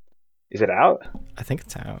 Is it out? I think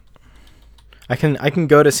it's out. I can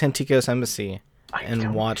go to Santikos Embassy I and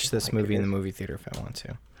don't watch feel this like movie it in the is. movie theater if I want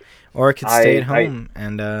to, or I could stay at I home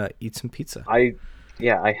and eat some pizza.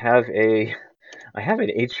 yeah, I have an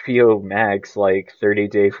HBO Max like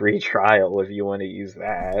 30-day free trial if you want to use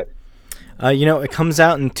that. It comes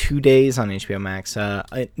out in 2 days on HBO Max.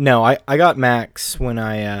 I got Max when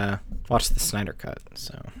I watched the Snyder Cut,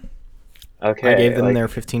 so I gave Okay, them like their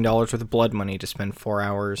 $15 worth of blood money to spend 4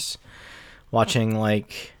 hours watching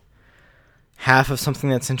like half of something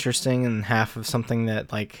that's interesting and half of something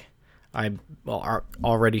that like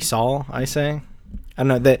already saw. I say, I don't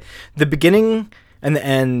know that the beginning and the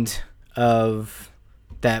end of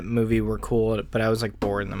that movie were cool, but I was like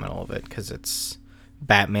bored in the middle of it because it's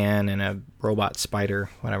Batman and a robot spider,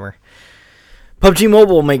 whatever. PUBG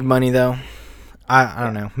Mobile will make money though. I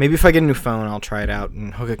don't yeah. know. Maybe if I get a new phone, I'll try it out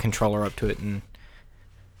and hook a controller up to it and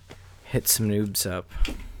hit some noobs up.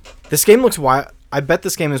 This game looks wild. I bet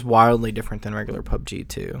this game is wildly different than regular PUBG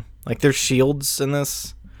too. Like there's shields in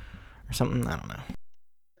this or something. I don't know.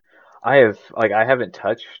 I haven't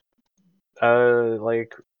touched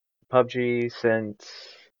like PUBG since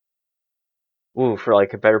for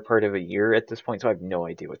like a better part of a year at this point, so I have no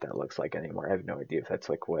idea what that looks like anymore. I have no idea if that's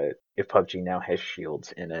like what if PUBG now has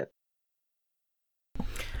shields in it.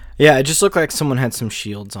 Yeah, it just looked like someone had some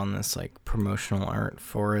shields on this like promotional art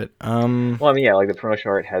for it. Well, I mean, yeah, like the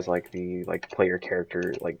promotional art has like the like player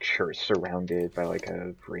character like shirt surrounded by like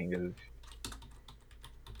a ring of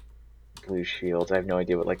blue shields. I have no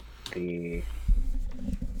idea what like the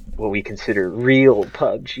what we consider real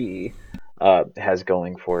PUBG has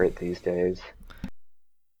going for it these days.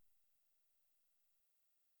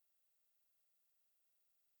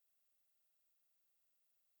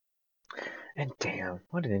 And damn,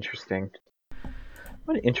 what an interesting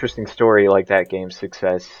story like that game's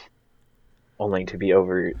success only to be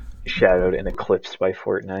overshadowed and eclipsed by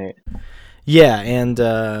Fortnite. Yeah, and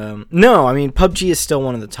no, I mean PUBG is still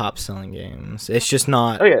one of the top selling games. It's just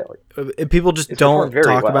not. Oh yeah, People just it's performed don't very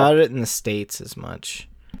talk well. about it in the States as much.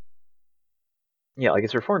 Yeah, like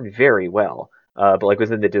it's performed very well. But like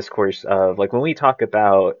within the discourse of like when we talk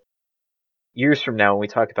about years from now, when we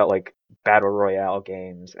talk about like battle royale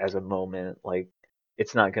games as a moment, like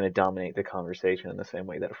it's not going to dominate the conversation in the same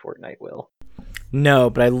way that a Fortnite will. No,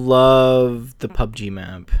 but I love the PUBG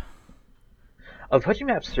map. PUBG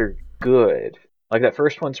maps are good. Like that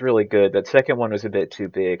first one's really good. That second one was a bit too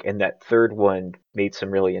big, and that third one made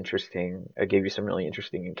some really interesting. Gave you some really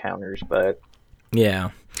interesting encounters. But Yeah.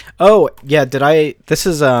 Oh, yeah, did I this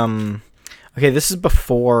is okay, this is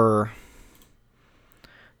before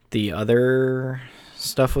the other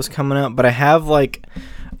stuff was coming out, but I have like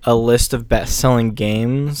a list of best-selling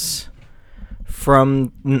games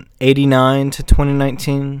from 89 to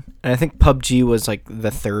 2019, and I think PUBG was like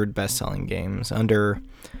the third best-selling games under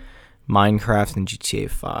Minecraft and GTA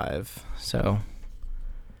 5. So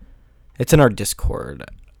it's in our Discord,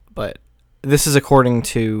 but this is according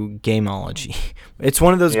to Gameology. It's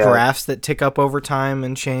one of those yeah, graphs that tick up over time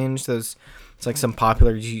and change. Those, it's like some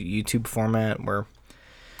popular YouTube format where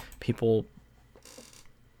people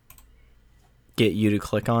get you to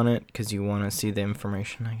click on it because you want to see the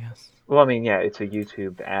information, I guess. well, I mean, yeah, it's a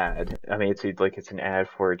YouTube ad. I mean, it's an ad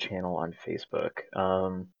for a channel on Facebook.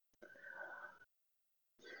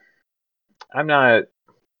 I'm not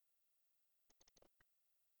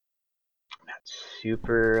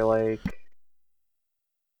super like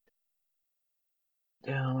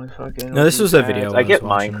down with fucking No, with this these was a ads. video I I was get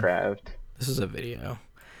watching. Minecraft. This is a video.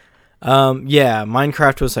 Yeah,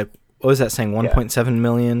 Minecraft was like, what was that saying? Yeah, 1.7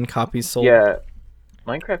 million copies sold. yeah.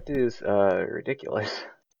 Minecraft is ridiculous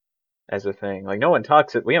as a thing. Like no one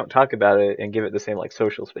talks it. We don't talk about it and give it the same like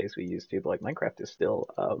social space we used to. But like Minecraft is still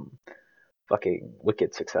fucking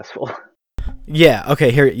wicked successful. Yeah,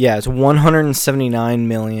 okay, here, yeah, it's 179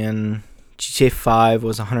 million. GTA 5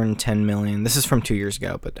 was 110 million. This is from 2 years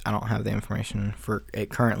ago, but I don't have the information for it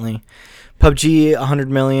currently. PUBG, 100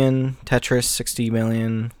 million. Tetris, 60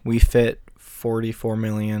 million. Wii Fit, 44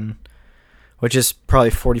 million. which is probably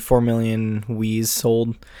 44 million Wii's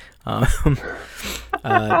sold. Um,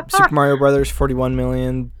 Super Mario Brothers 41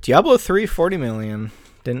 million. Diablo 3 40 million.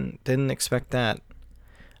 Didn't expect that.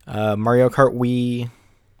 Mario Kart Wii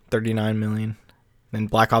 39 million. Then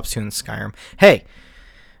Black Ops 2 and Skyrim. Hey,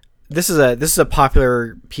 this is a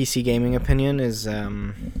popular PC gaming opinion.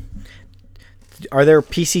 Are there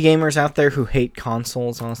PC gamers out there who hate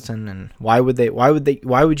consoles, Austin? And why would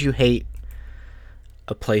you hate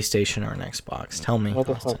a PlayStation or an Xbox? Tell me. What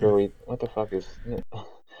the Austin. fuck are we? What the fuck is?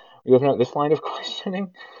 You open up this line of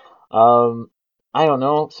questioning? I don't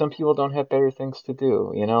know. Some people don't have better things to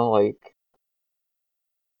do. Like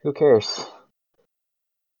who cares?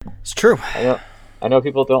 It's true. I know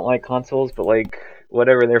people don't like consoles, but like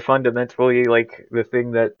whatever, they're fundamentally like the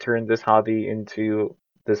thing that turned this hobby into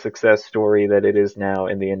the success story that it is now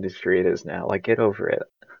in the industry it is now. Like, get over it.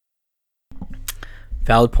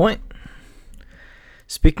 Valid point.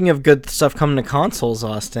 Speaking of good stuff coming to consoles,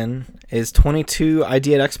 Austin, is 22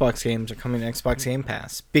 ID at Xbox games are coming to Xbox Game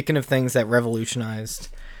Pass. Speaking of things that revolutionized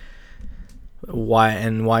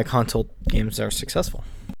why console games are successful.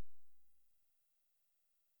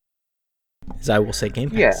 As I will say,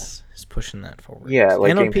 Game Pass is pushing that forward. Yeah,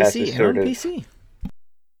 like and Game on Pass PC, is and sort on of PC.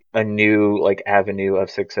 a new like avenue of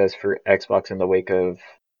success for Xbox in the wake of,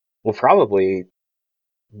 well, probably,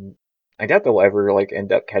 I doubt they'll ever like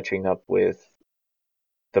end up catching up with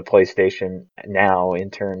the PlayStation now in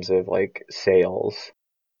terms of like sales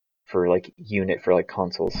for like unit for like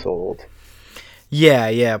consoles sold.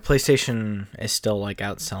 Yeah. PlayStation is still like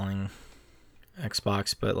outselling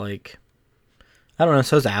Xbox, but like I don't know.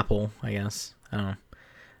 So is Apple, I guess. I don't know.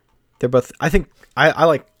 They're both. I think I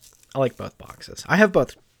like both boxes. I have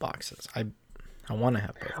both boxes. I want to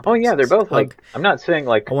have both boxes. Oh yeah, they're both like. I'm not saying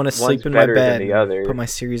like I want to sleep in my better bed than the other. put my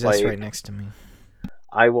Series S right next to me.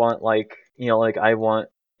 I want like I want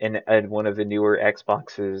one of the newer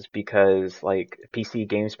Xboxes because like PC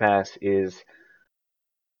Games Pass is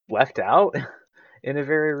left out in a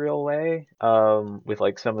very real way with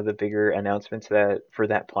like some of the bigger announcements that for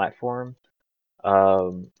that platform.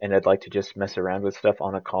 And I'd like to just mess around with stuff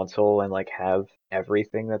on a console and like have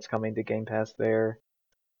everything that's coming to Game Pass there.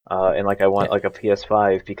 And like I want like a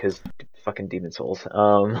PS5 because fucking Demon Souls.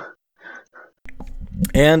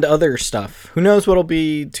 And other stuff. Who knows what'll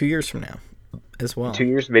be 2 years from now as well. 2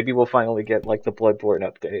 years, maybe we'll finally get like the Bloodborne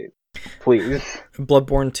update. Please.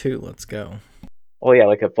 Bloodborne 2, let's go. Oh yeah,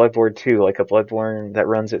 like a Bloodborne 2, like a Bloodborne that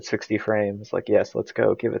runs at 60 frames. Like, yes, let's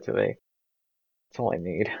go, give it to me. That's all I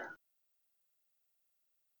need.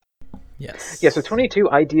 Yes. Yeah, so 22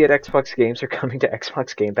 ID at Xbox games are coming to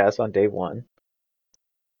Xbox Game Pass on day one.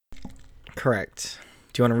 Correct.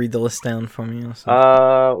 Do you want to read the list down for me? Also?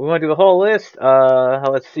 We want to do the whole list.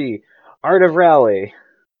 Let's see. Art of Rally,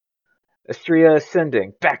 Astria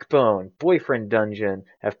Ascending, Backbone, Boyfriend Dungeon.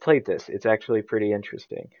 Have played this. It's actually pretty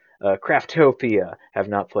interesting. Craftopia. Have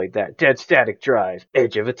not played that. Dead Static Drive,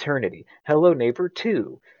 Edge of Eternity, Hello Neighbor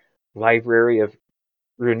 2, Library of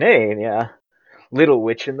Runain, yeah. Little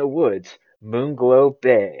Witch in the Woods, Moonglow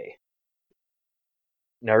Bay,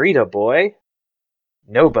 Narita Boy,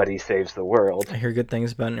 Nobody Saves the World. I hear good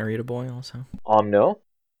things about Narita Boy also. Omno,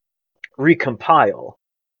 Recompile,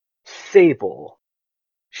 Sable,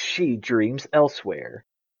 She Dreams Elsewhere,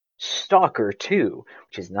 Stalker 2,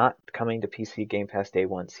 which is not coming to PC Game Pass day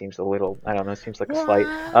one. Seems a little, I don't know, seems like a slight.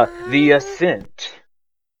 The Ascent,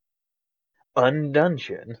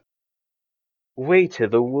 Undungeon, Way to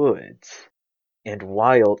the Woods, and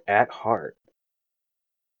Wild at Heart.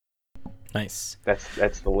 Nice.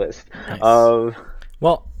 That's the list. Nice.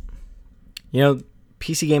 Well,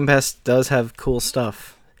 PC Game Pass does have cool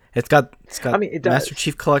stuff. It's got it does. Master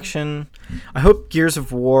Chief Collection. I hope Gears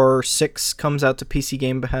of War 6 comes out to PC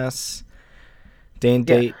Game Pass day and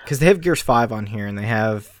date, because they have Gears 5 on here and they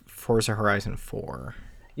have Forza Horizon 4.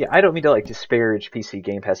 Yeah, I don't mean to like disparage PC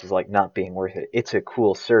Game Pass as like not being worth it. It's a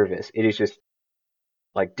cool service. It is just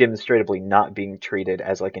like demonstratively not being treated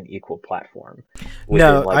as like an equal platform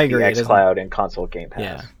within I agree. The xCloud and console Game Pass.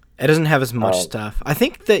 Yeah, it doesn't have as much stuff. I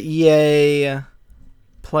think the EA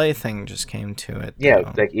Play thing just came to it. Yeah,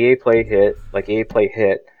 though. Like EA Play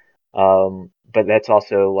hit, but that's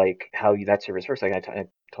also like how that service works. Like I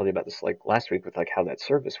told you about this like last week with like how that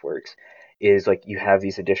service works is like you have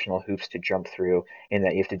these additional hoops to jump through, and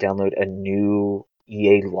that you have to download a new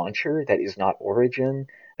EA launcher that is not Origin,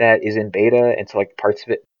 that is in beta, and so like parts of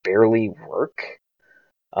it barely work.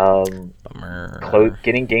 Bummer.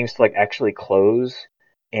 Getting games to like actually close,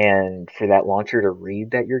 and for that launcher to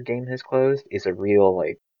read that your game has closed is a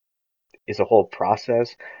whole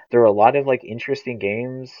process. There are a lot of like interesting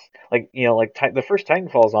games, like the first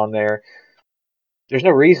Titanfall's on there. there's no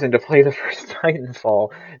reason to play the first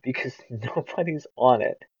Titanfall because nobody's on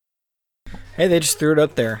it. Hey, they just threw it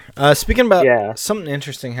up there. Speaking about Yeah, something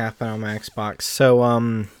interesting happened on my Xbox. So,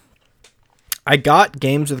 I got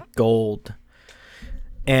games with gold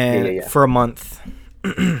yeah, yeah, and yeah. for a month,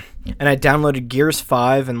 and I downloaded Gears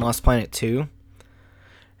 5 and Lost Planet 2.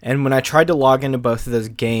 And when I tried to log into both of those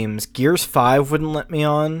games, Gears 5 wouldn't let me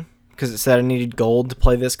on because it said I needed gold to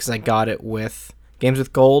play this because I got it with games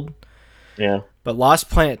with gold. Yeah. But Lost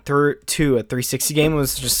Planet 2, a 360 game,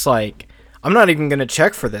 was just like, I'm not even going to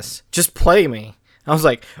check for this. Just play me. I was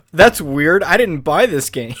like, that's weird. I didn't buy this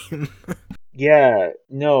game. Yeah,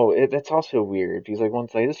 no, that's also weird because like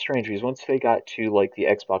once like it's strange because once they got to like the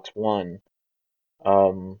Xbox One,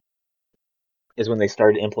 um, is when they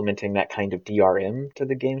started implementing that kind of DRM to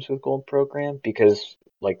the games with gold program because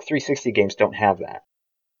like 360 games don't have that.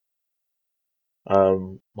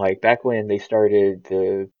 Like back when they started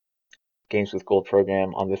the games with gold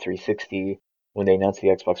program on the 360 when they announced the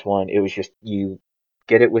Xbox One, it was just you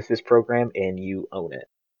get it with this program and you own it.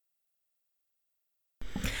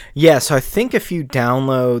 Yeah, so I think if you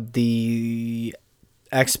download the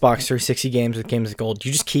Xbox 360 games with Games with Gold,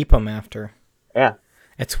 you just keep them after. Yeah,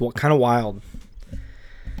 It's kind of wild.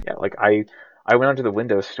 yeah. Like I went onto the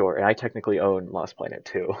Windows Store and I technically own Lost Planet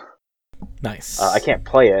 2. I Nice. can't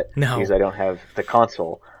play it because No. I don't have the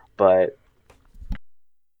console, but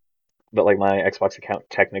like my Xbox account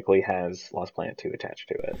technically has Lost Planet 2 attached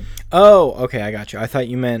to it. Oh, okay, I got you. I thought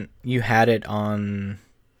you meant you had it on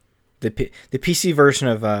the PC version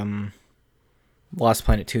of Lost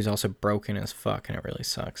Planet 2 is also broken as fuck and it really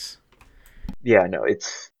sucks. Yeah, no,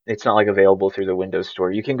 it's not like available through the Windows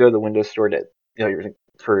Store. You can go to the Windows Store to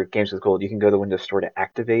for games with gold. You can go to the Windows Store to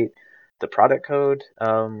activate the product code.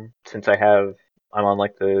 Since I'm on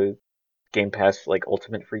like the Game Pass like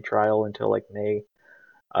Ultimate free trial until like May.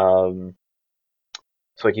 Um,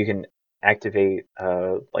 so like you can activate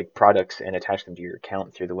like products and attach them to your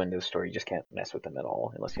account through the Windows Store. You just can't mess with them at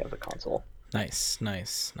all unless you have the console. Nice,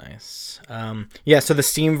 nice, nice. Yeah, so the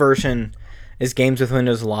Steam version is Games with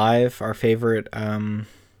Windows Live, our favorite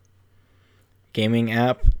gaming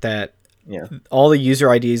app that Yeah, all the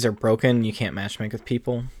user IDs are broken. You can't matchmake with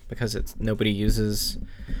people because it's nobody uses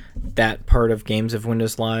that part of Games of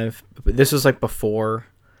Windows Live. But this was like before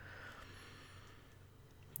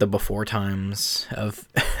the before times of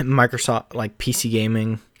Microsoft like PC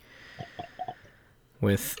gaming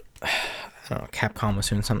with I don't know, Capcom was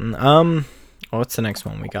doing something. What's the next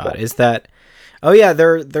one we got? Is that oh yeah,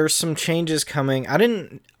 there's some changes coming.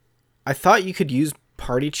 I thought you could use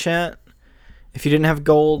party chat if you didn't have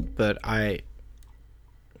gold, but I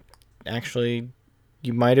actually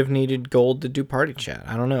you might have needed gold to do party chat.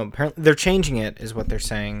 I don't know. Apparently they're changing it is what they're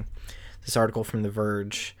saying. This article from The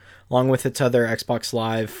Verge, along with its other Xbox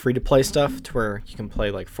Live free to play stuff to where you can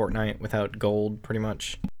play like Fortnite without gold pretty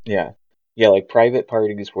much. yeah, yeah. Like private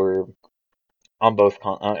parties were on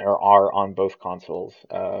or are on both consoles,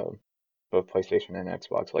 both PlayStation and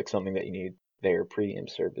Xbox. Like something that you need their premium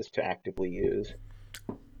service to actively use.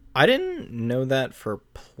 I didn't know that for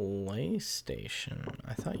PlayStation.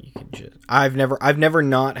 I thought you could just I've never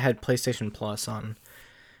not had PlayStation Plus on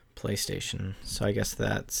PlayStation, so I guess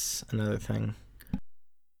that's another thing.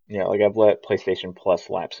 Yeah, like I've let PlayStation Plus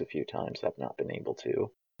lapse a few times. I've not been able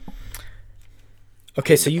to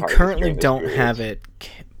Okay, get so into you parties currently during those don't have periods. it,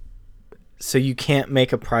 so you can't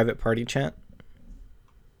make a private party chat?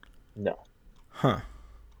 No. Huh.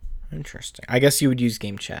 Interesting. I guess you would use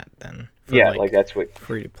game chat then for Yeah, like like that's what.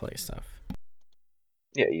 free to play stuff.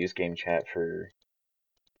 Yeah, use game chat for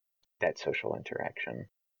that social interaction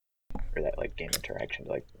or that like game interaction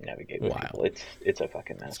to like navigate with people. Wild. It's a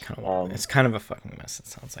fucking It's mess. kind of wild. It's kind of a fucking mess. It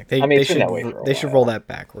sounds like I mean, it's been that way for a they should roll while. that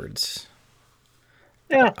backwards.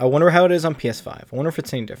 Yeah. I wonder how it is on PS5. I wonder if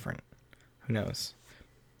it's any different. Who knows?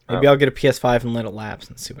 Maybe Oh. I'll get a PS5 and let it lapse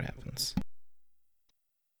and see what happens.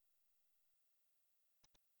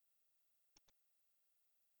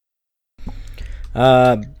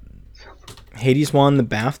 Uh, Hades won the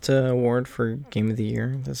BAFTA award for Game of the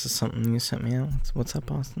Year. This is something you sent me out. What's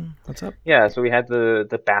up, Austin? What's up? Yeah, so we had the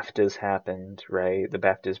BAFTAs happened, right? The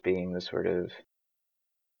BAFTAs being the sort of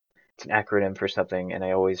it's an acronym for something, and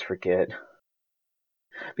I always forget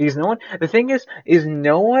because no one. The thing is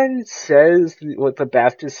no one says what the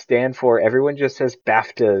BAFTAs stand for. Everyone just says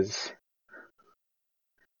BAFTAs,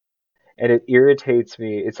 and it irritates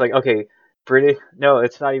me. It's like okay, British. No,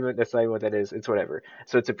 it's not even. That's not even what that is. It's whatever.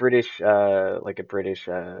 So it's a British, like a British,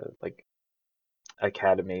 like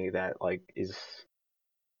academy that like is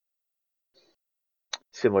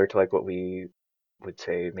similar to like what we would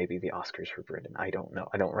say maybe the Oscars for Britain. I don't know.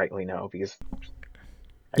 I don't rightly know because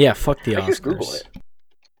Yeah, fuck the I just Google Oscars. it.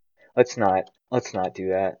 Let's not do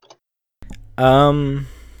that. Um,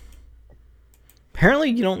 apparently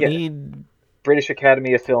you don't Yeah, need. British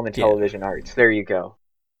Academy of Film and Yeah, Television Arts. There you go.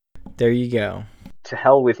 there you go. To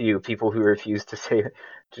hell with you, people who refuse to say to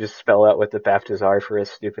just spell out what the BAFTAs are for us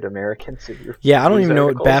stupid Americans in your Yeah, I don't news even know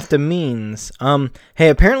what articles. BAFTA means. Hey,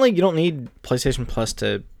 apparently you don't need PlayStation Plus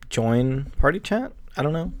to join Party Chat. I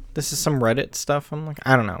don't know. This is some Reddit stuff. I'm like,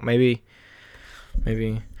 I don't know. Maybe,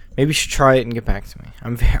 maybe you should try it and get back to me.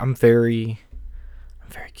 I'm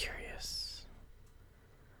very curious.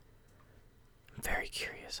 I'm very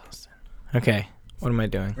curious, Austin. Okay, what am I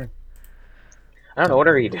doing? I don't know, what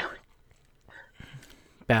are you doing?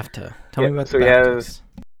 BAFTA. Tell Yeah, me about the so we have BAFTAs.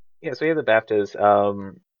 so we have the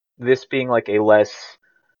BAFTAs. This being like a less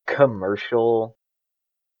commercial,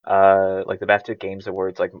 like the BAFTA Games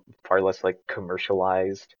Awards, like far less like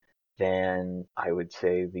commercialized than I would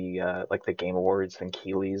say the like the Game Awards and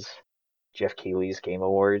Jeff Keighley's Game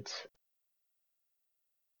Awards.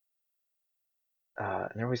 And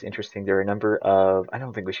they're always interesting. There are a number of. I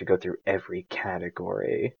don't think we should go through every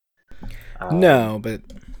category. Um, No, but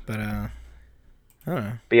I don't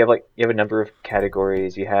know. but you have a number of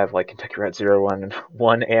categories. You have like Kentucky Route Zero One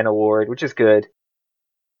won an award, which is good.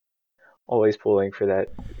 Always pulling for that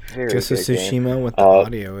very Ghost of good game. Tsushima with the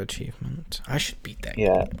audio achievement. I should beat that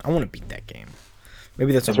Yeah, game. I want to beat that game.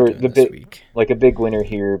 Maybe that's and what I'm so doing this week. a big winner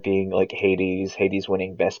here being like Hades. Hades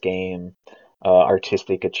winning best game,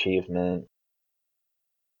 artistic achievement.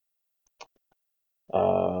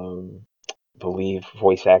 Um, believe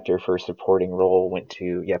voice actor for supporting role went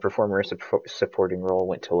to performer supporting role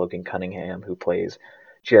went to Logan Cunningham, who plays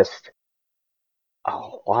just a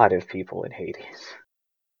lot of people in Hades.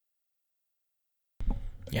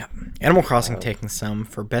 Yeah. Animal Crossing Um, taking some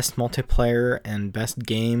for best multiplayer and best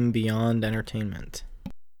game beyond entertainment.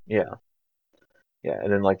 yeah, yeah,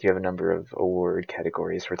 and then like you have a number of award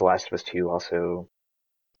categories for The Last of Us 2 also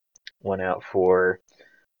went out for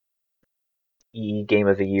Game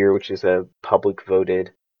of the Year, which is a public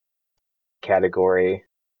voted category,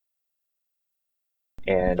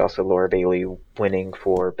 and also Laura Bailey winning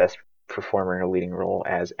for best performer in a leading role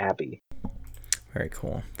as Abby. Very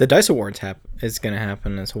cool. The Dice Awards is going to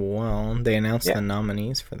happen as well. They announced Yeah, the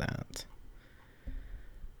nominees for that.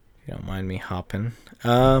 If you don't mind me hopping.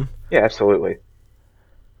 yeah, absolutely.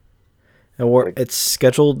 Like, It's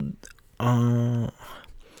scheduled uh,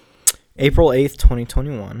 April 8th,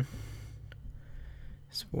 2021.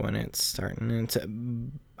 Is when it's starting. It's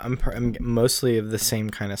I'm mostly of the same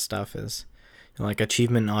kind of stuff as like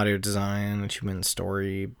achievement in audio design, achievement in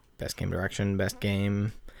story, best game direction, best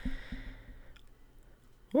game.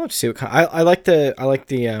 We'll have to see what I like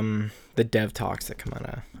the dev talks that come out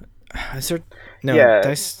of. Is there no yeah,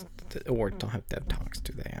 Dice Awards don't have dev talks,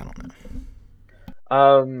 do they? I don't know.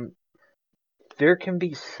 um, there can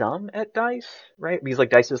be some at Dice, right? Because like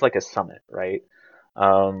Dice is like a summit, right?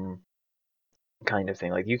 Um, kind of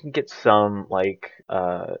thing. Like you can get some like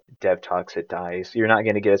dev talks at Dice. You're not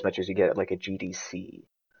going to get as much as you get at like a GDC.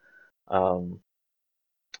 Um,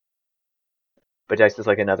 but Dice is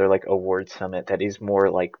like another like award summit that is more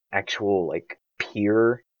like actual like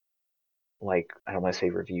peer, like I don't want to say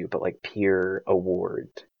review, but like peer award,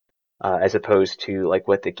 as opposed to like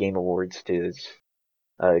what the Game Awards does.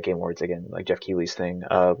 Game Awards again, like Jeff Keighley's thing,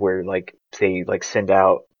 where like they like send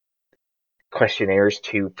out questionnaires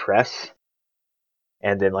to press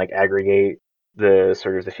and then like aggregate the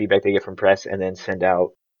sort of the feedback they get from press and then send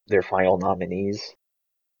out their final nominees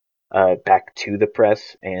back to the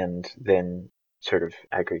press and then sort of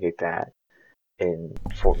aggregate that and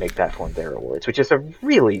make that form their awards, which is a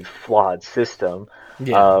really flawed system.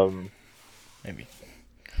 Yeah, Um, maybe.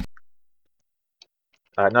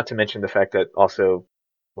 not to mention the fact that also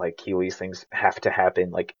like Keighley's things have to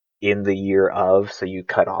happen like in the year of, so you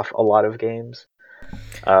cut off a lot of games.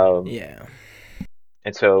 Um, Yeah.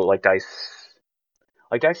 and so like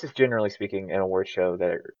Dice is generally speaking an award show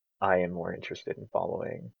that I am more interested in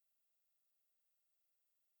following.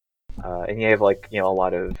 And you have like a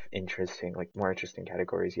lot of interesting more interesting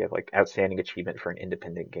categories. You have like outstanding achievement for an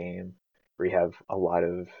independent game, where you have a lot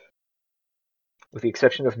of, with the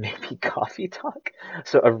exception of maybe Coffee Talk,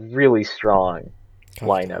 so a really strong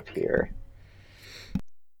Coffee lineup talk. here.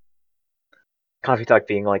 Coffee Talk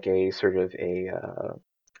being like a sort of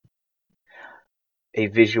a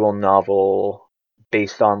visual novel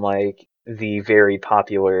based on like the very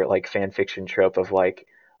popular like fan fiction trope of like,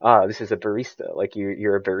 this is a barista, like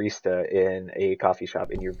you're a barista in a coffee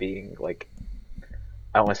shop and you're being like,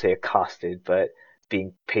 I don't want to say accosted, but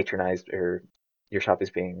being patronized, or your shop is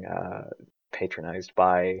being patronized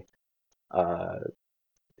by uh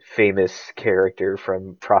famous character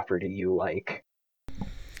from property you like,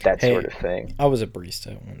 that sort Hey, of thing. I was a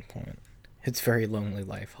barista at one point. It's very lonely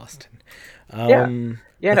life, Austin. Yeah,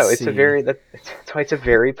 yeah, Let's no, it's a see. very that's why it's a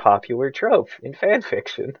very popular trope in fan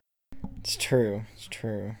fiction. It's true. It's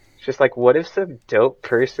true. It's just like, what if some dope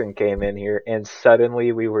person came in here and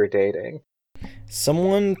suddenly we were dating?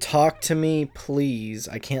 Someone talk to me, please.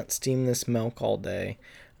 I can't steam this milk all day.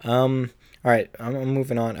 All right, I'm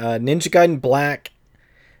moving on. Ninja Gaiden Black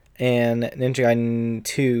and Ninja Gaiden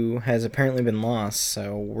 2 has apparently been lost,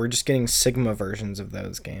 so we're just getting Sigma versions of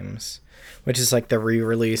those games, which is like the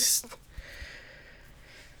re-released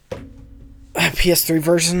PS3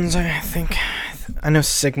 versions, I think. I know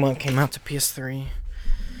Sigma came out to PS3,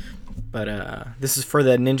 but this is for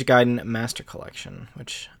the Ninja Gaiden Master Collection,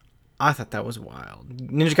 which I thought that was wild.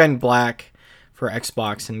 Ninja Gaiden Black for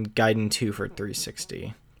Xbox and Gaiden 2 for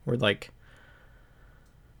 360 were like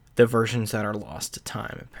the versions that are lost to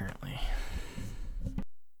time, apparently.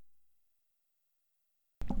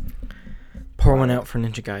 Pour one out for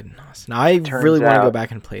Ninja Gaiden, Austin. I really want to go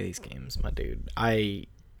back and play these games, my dude.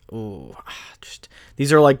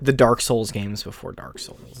 These are like the Dark Souls games before Dark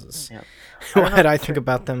Souls. Yeah. What did I think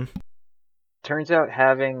about them? Turns out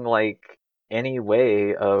having like any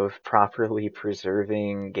way of properly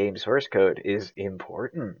preserving game source code is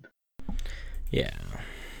important. Yeah.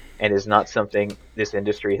 And is not something this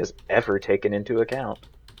industry has ever taken into account.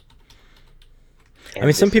 And I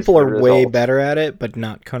mean, some people are way better at it, but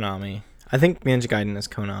not Konami. I think Ninja Gaiden is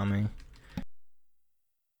Konami.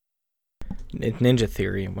 It's Ninja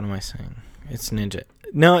Theory. What am I saying? It's Ninja.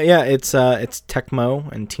 No, yeah, it's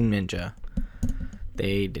Tecmo and Team Ninja.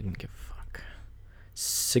 They didn't give a fuck.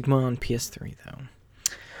 Sigma on PS3 though.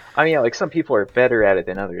 I mean, yeah, like some people are better at it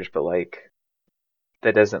than others, but like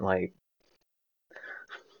that doesn't like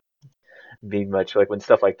mean much. Like when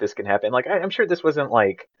stuff like this can happen. Like I'm sure this wasn't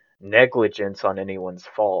like negligence on anyone's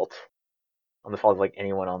fault. On the fault of like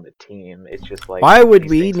anyone on the team. It's just like, why would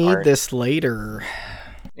we need this later?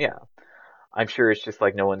 Yeah. I'm sure it's just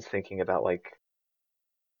like no one's thinking about like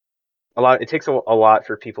a lot. It takes a lot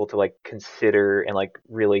for people to like consider and like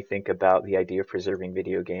really think about the idea of preserving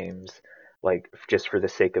video games, like just for the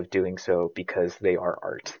sake of doing so because they are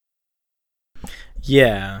art.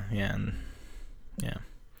 Yeah. You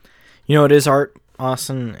know what is art,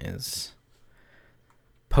 Austin, is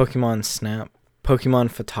Pokemon Snap,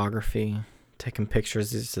 Pokemon photography, taking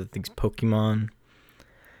pictures of these Pokemon.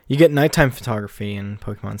 You get nighttime photography in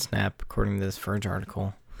Pokemon Snap, according to this Verge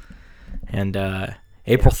article. And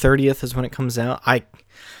April 30th is when it comes out. I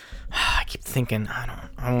keep thinking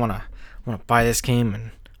I want to buy this game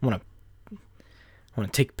and I want to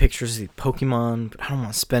take pictures of these Pokemon, but I don't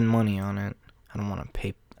want to spend money on it. I don't want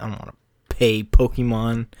to pay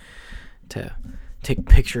Pokemon to take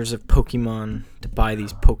pictures of Pokemon to buy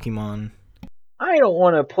these Pokemon. I don't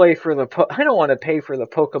want to pay for the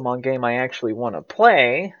Pokemon game I actually want to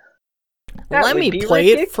play. Let me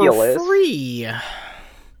play ridiculous. It for free.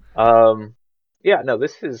 Yeah, no,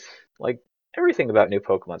 this is like everything about new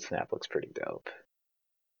Pokemon Snap looks pretty dope.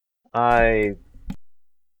 I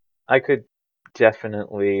could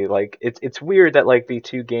definitely like it's weird that like the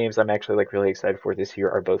two games I'm actually like really excited for this year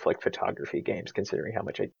are both like photography games, considering how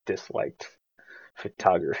much I disliked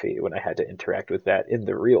photography when I had to interact with that in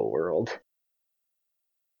the real world.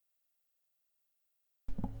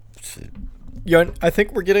 Yeah, I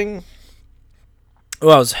think we're getting.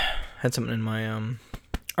 Oh, had something in my All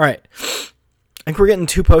right, I think we're getting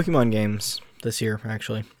 2 Pokemon games this year.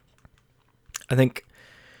 Actually, I think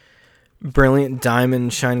Brilliant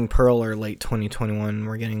Diamond, Shining Pearl are late 2021.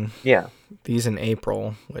 We're getting these in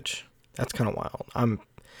April, which that's kind of wild.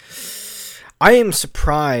 I am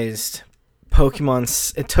surprised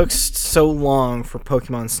Pokemon. It took so long for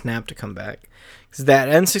Pokemon Snap to come back, because that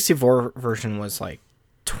N64 version was like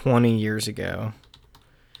 20 years ago.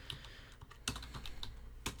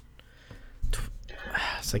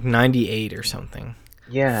 It's like 98 or something.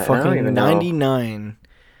 Yeah, fucking 99.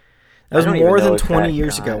 That was more than 20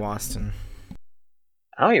 years ago, Austin.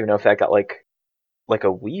 I don't even know if that got like a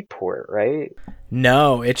Wii port, right?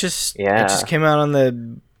 No, it just came out on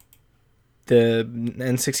the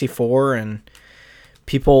N64, and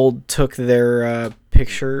people took their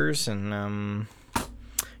pictures and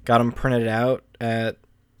got them printed out at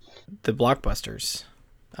the Blockbusters.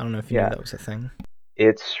 I don't know if you knew that was a thing.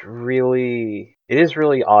 It is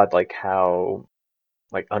really odd, like how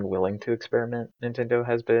like unwilling to experiment Nintendo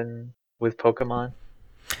has been with Pokemon.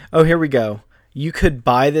 Oh, here we go. You could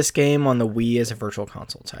buy this game on the Wii as a virtual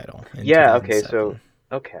console title. Yeah. Okay. So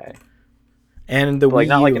okay. And the Wii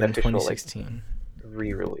U in 2016.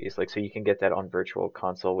 re-release. Like, so you can get that on Virtual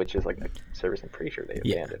Console, which is like a service I'm pretty sure they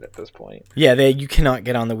abandoned at this point. Yeah, you cannot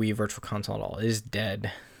get on the Wii Virtual Console at all. It is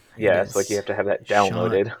dead. Yeah, it's like you have to have that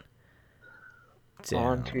downloaded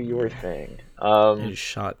onto your thing. It is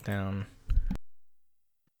shot down.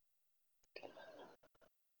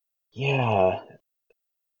 Yeah,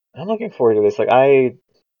 I'm looking forward to this. Like,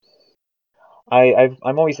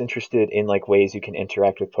 I'm always interested in like ways you can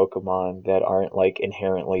interact with Pokemon that aren't like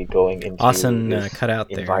inherently going into Austin, this cut out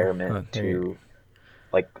environment there. to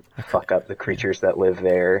like fuck up the creatures that live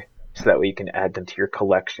there, so that way you can add them to your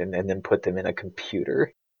collection and then put them in a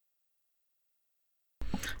computer.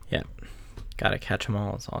 Yeah, gotta catch them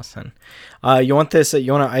all. It's Austin. You want this?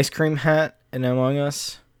 You want an ice cream hat in Among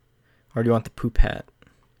Us, or do you want the poop hat?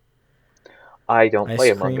 I don't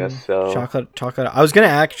play Among Us, so chocolate. I was gonna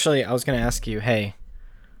ask you, hey,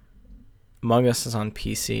 Among Us is on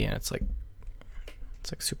PC and it's like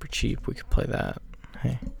super cheap. We could play that.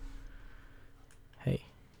 Hey, you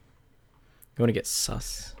want to get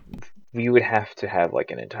sus? We would have to have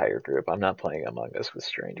like an entire group. I'm not playing Among Us with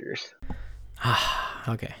strangers.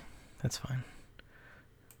 Okay, that's fine.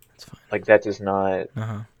 Like, that does not.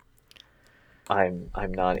 I'm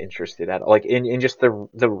not interested at like in just the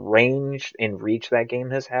range and reach that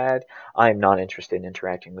game has had. I'm not interested in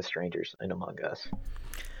interacting with strangers in Among Us.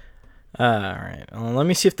 All right. Let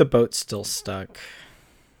me see if the boat's still stuck.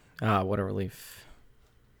 What a relief.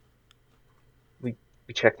 We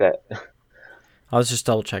checked that. I was just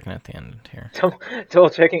double checking at the end here. Double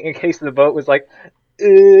checking in case the boat was like,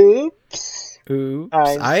 oops.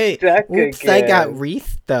 I got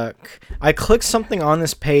re-stuck. I clicked something on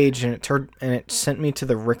this page and it sent me to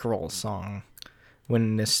the Rickroll song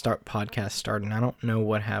when this podcast started. And I don't know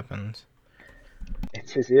what happened.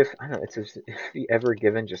 It's as if the Ever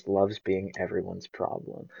Given just loves being everyone's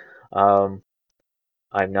problem. I'm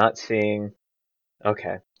not seeing.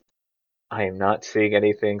 Okay, I am not seeing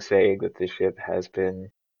anything saying that the ship has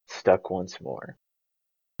been stuck once more.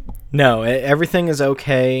 No, everything is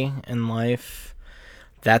okay in life.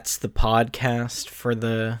 That's the podcast for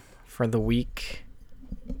the week.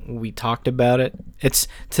 We talked about it.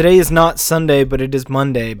 Today is not Sunday, but it is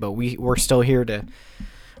Monday. But we're still here to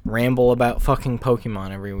ramble about fucking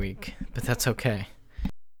Pokemon every week. But that's okay.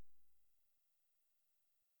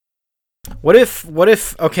 What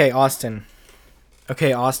if? Okay, Austin.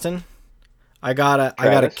 I got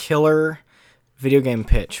a killer video game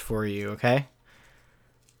pitch for you. Okay.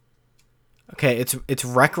 Okay, it's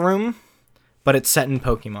Rec Room, but it's set in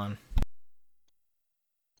Pokemon.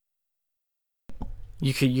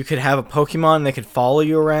 You could have a Pokemon that could follow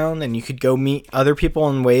you around, and you could go meet other people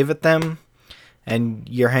and wave at them, and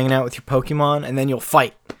you're hanging out with your Pokemon, and then you'll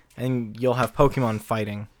fight, and you'll have Pokemon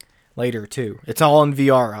fighting later too. It's all in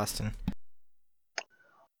VR, Austin.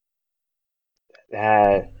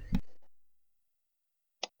 That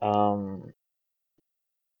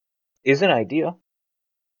is an idea.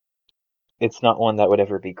 It's not one that would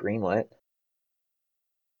ever be greenlit.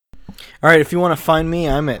 All right, if you want to find me,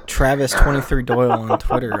 I'm at Travis23 Doyle on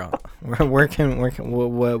Twitter. Where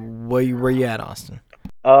you at, Austin?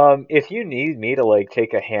 If you need me to like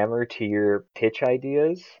take a hammer to your pitch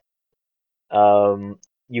ideas,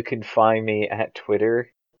 you can find me at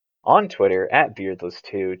on Twitter at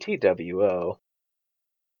Beardless2 TWO.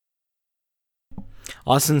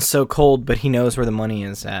 Austin's so cold, but he knows where the money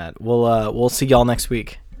is at. We'll see y'all next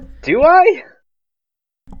week. Do I?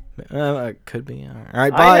 Could be. All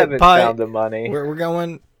right, bye. I haven't found the money. We're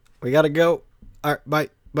going. We gotta go. All right,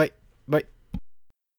 bye.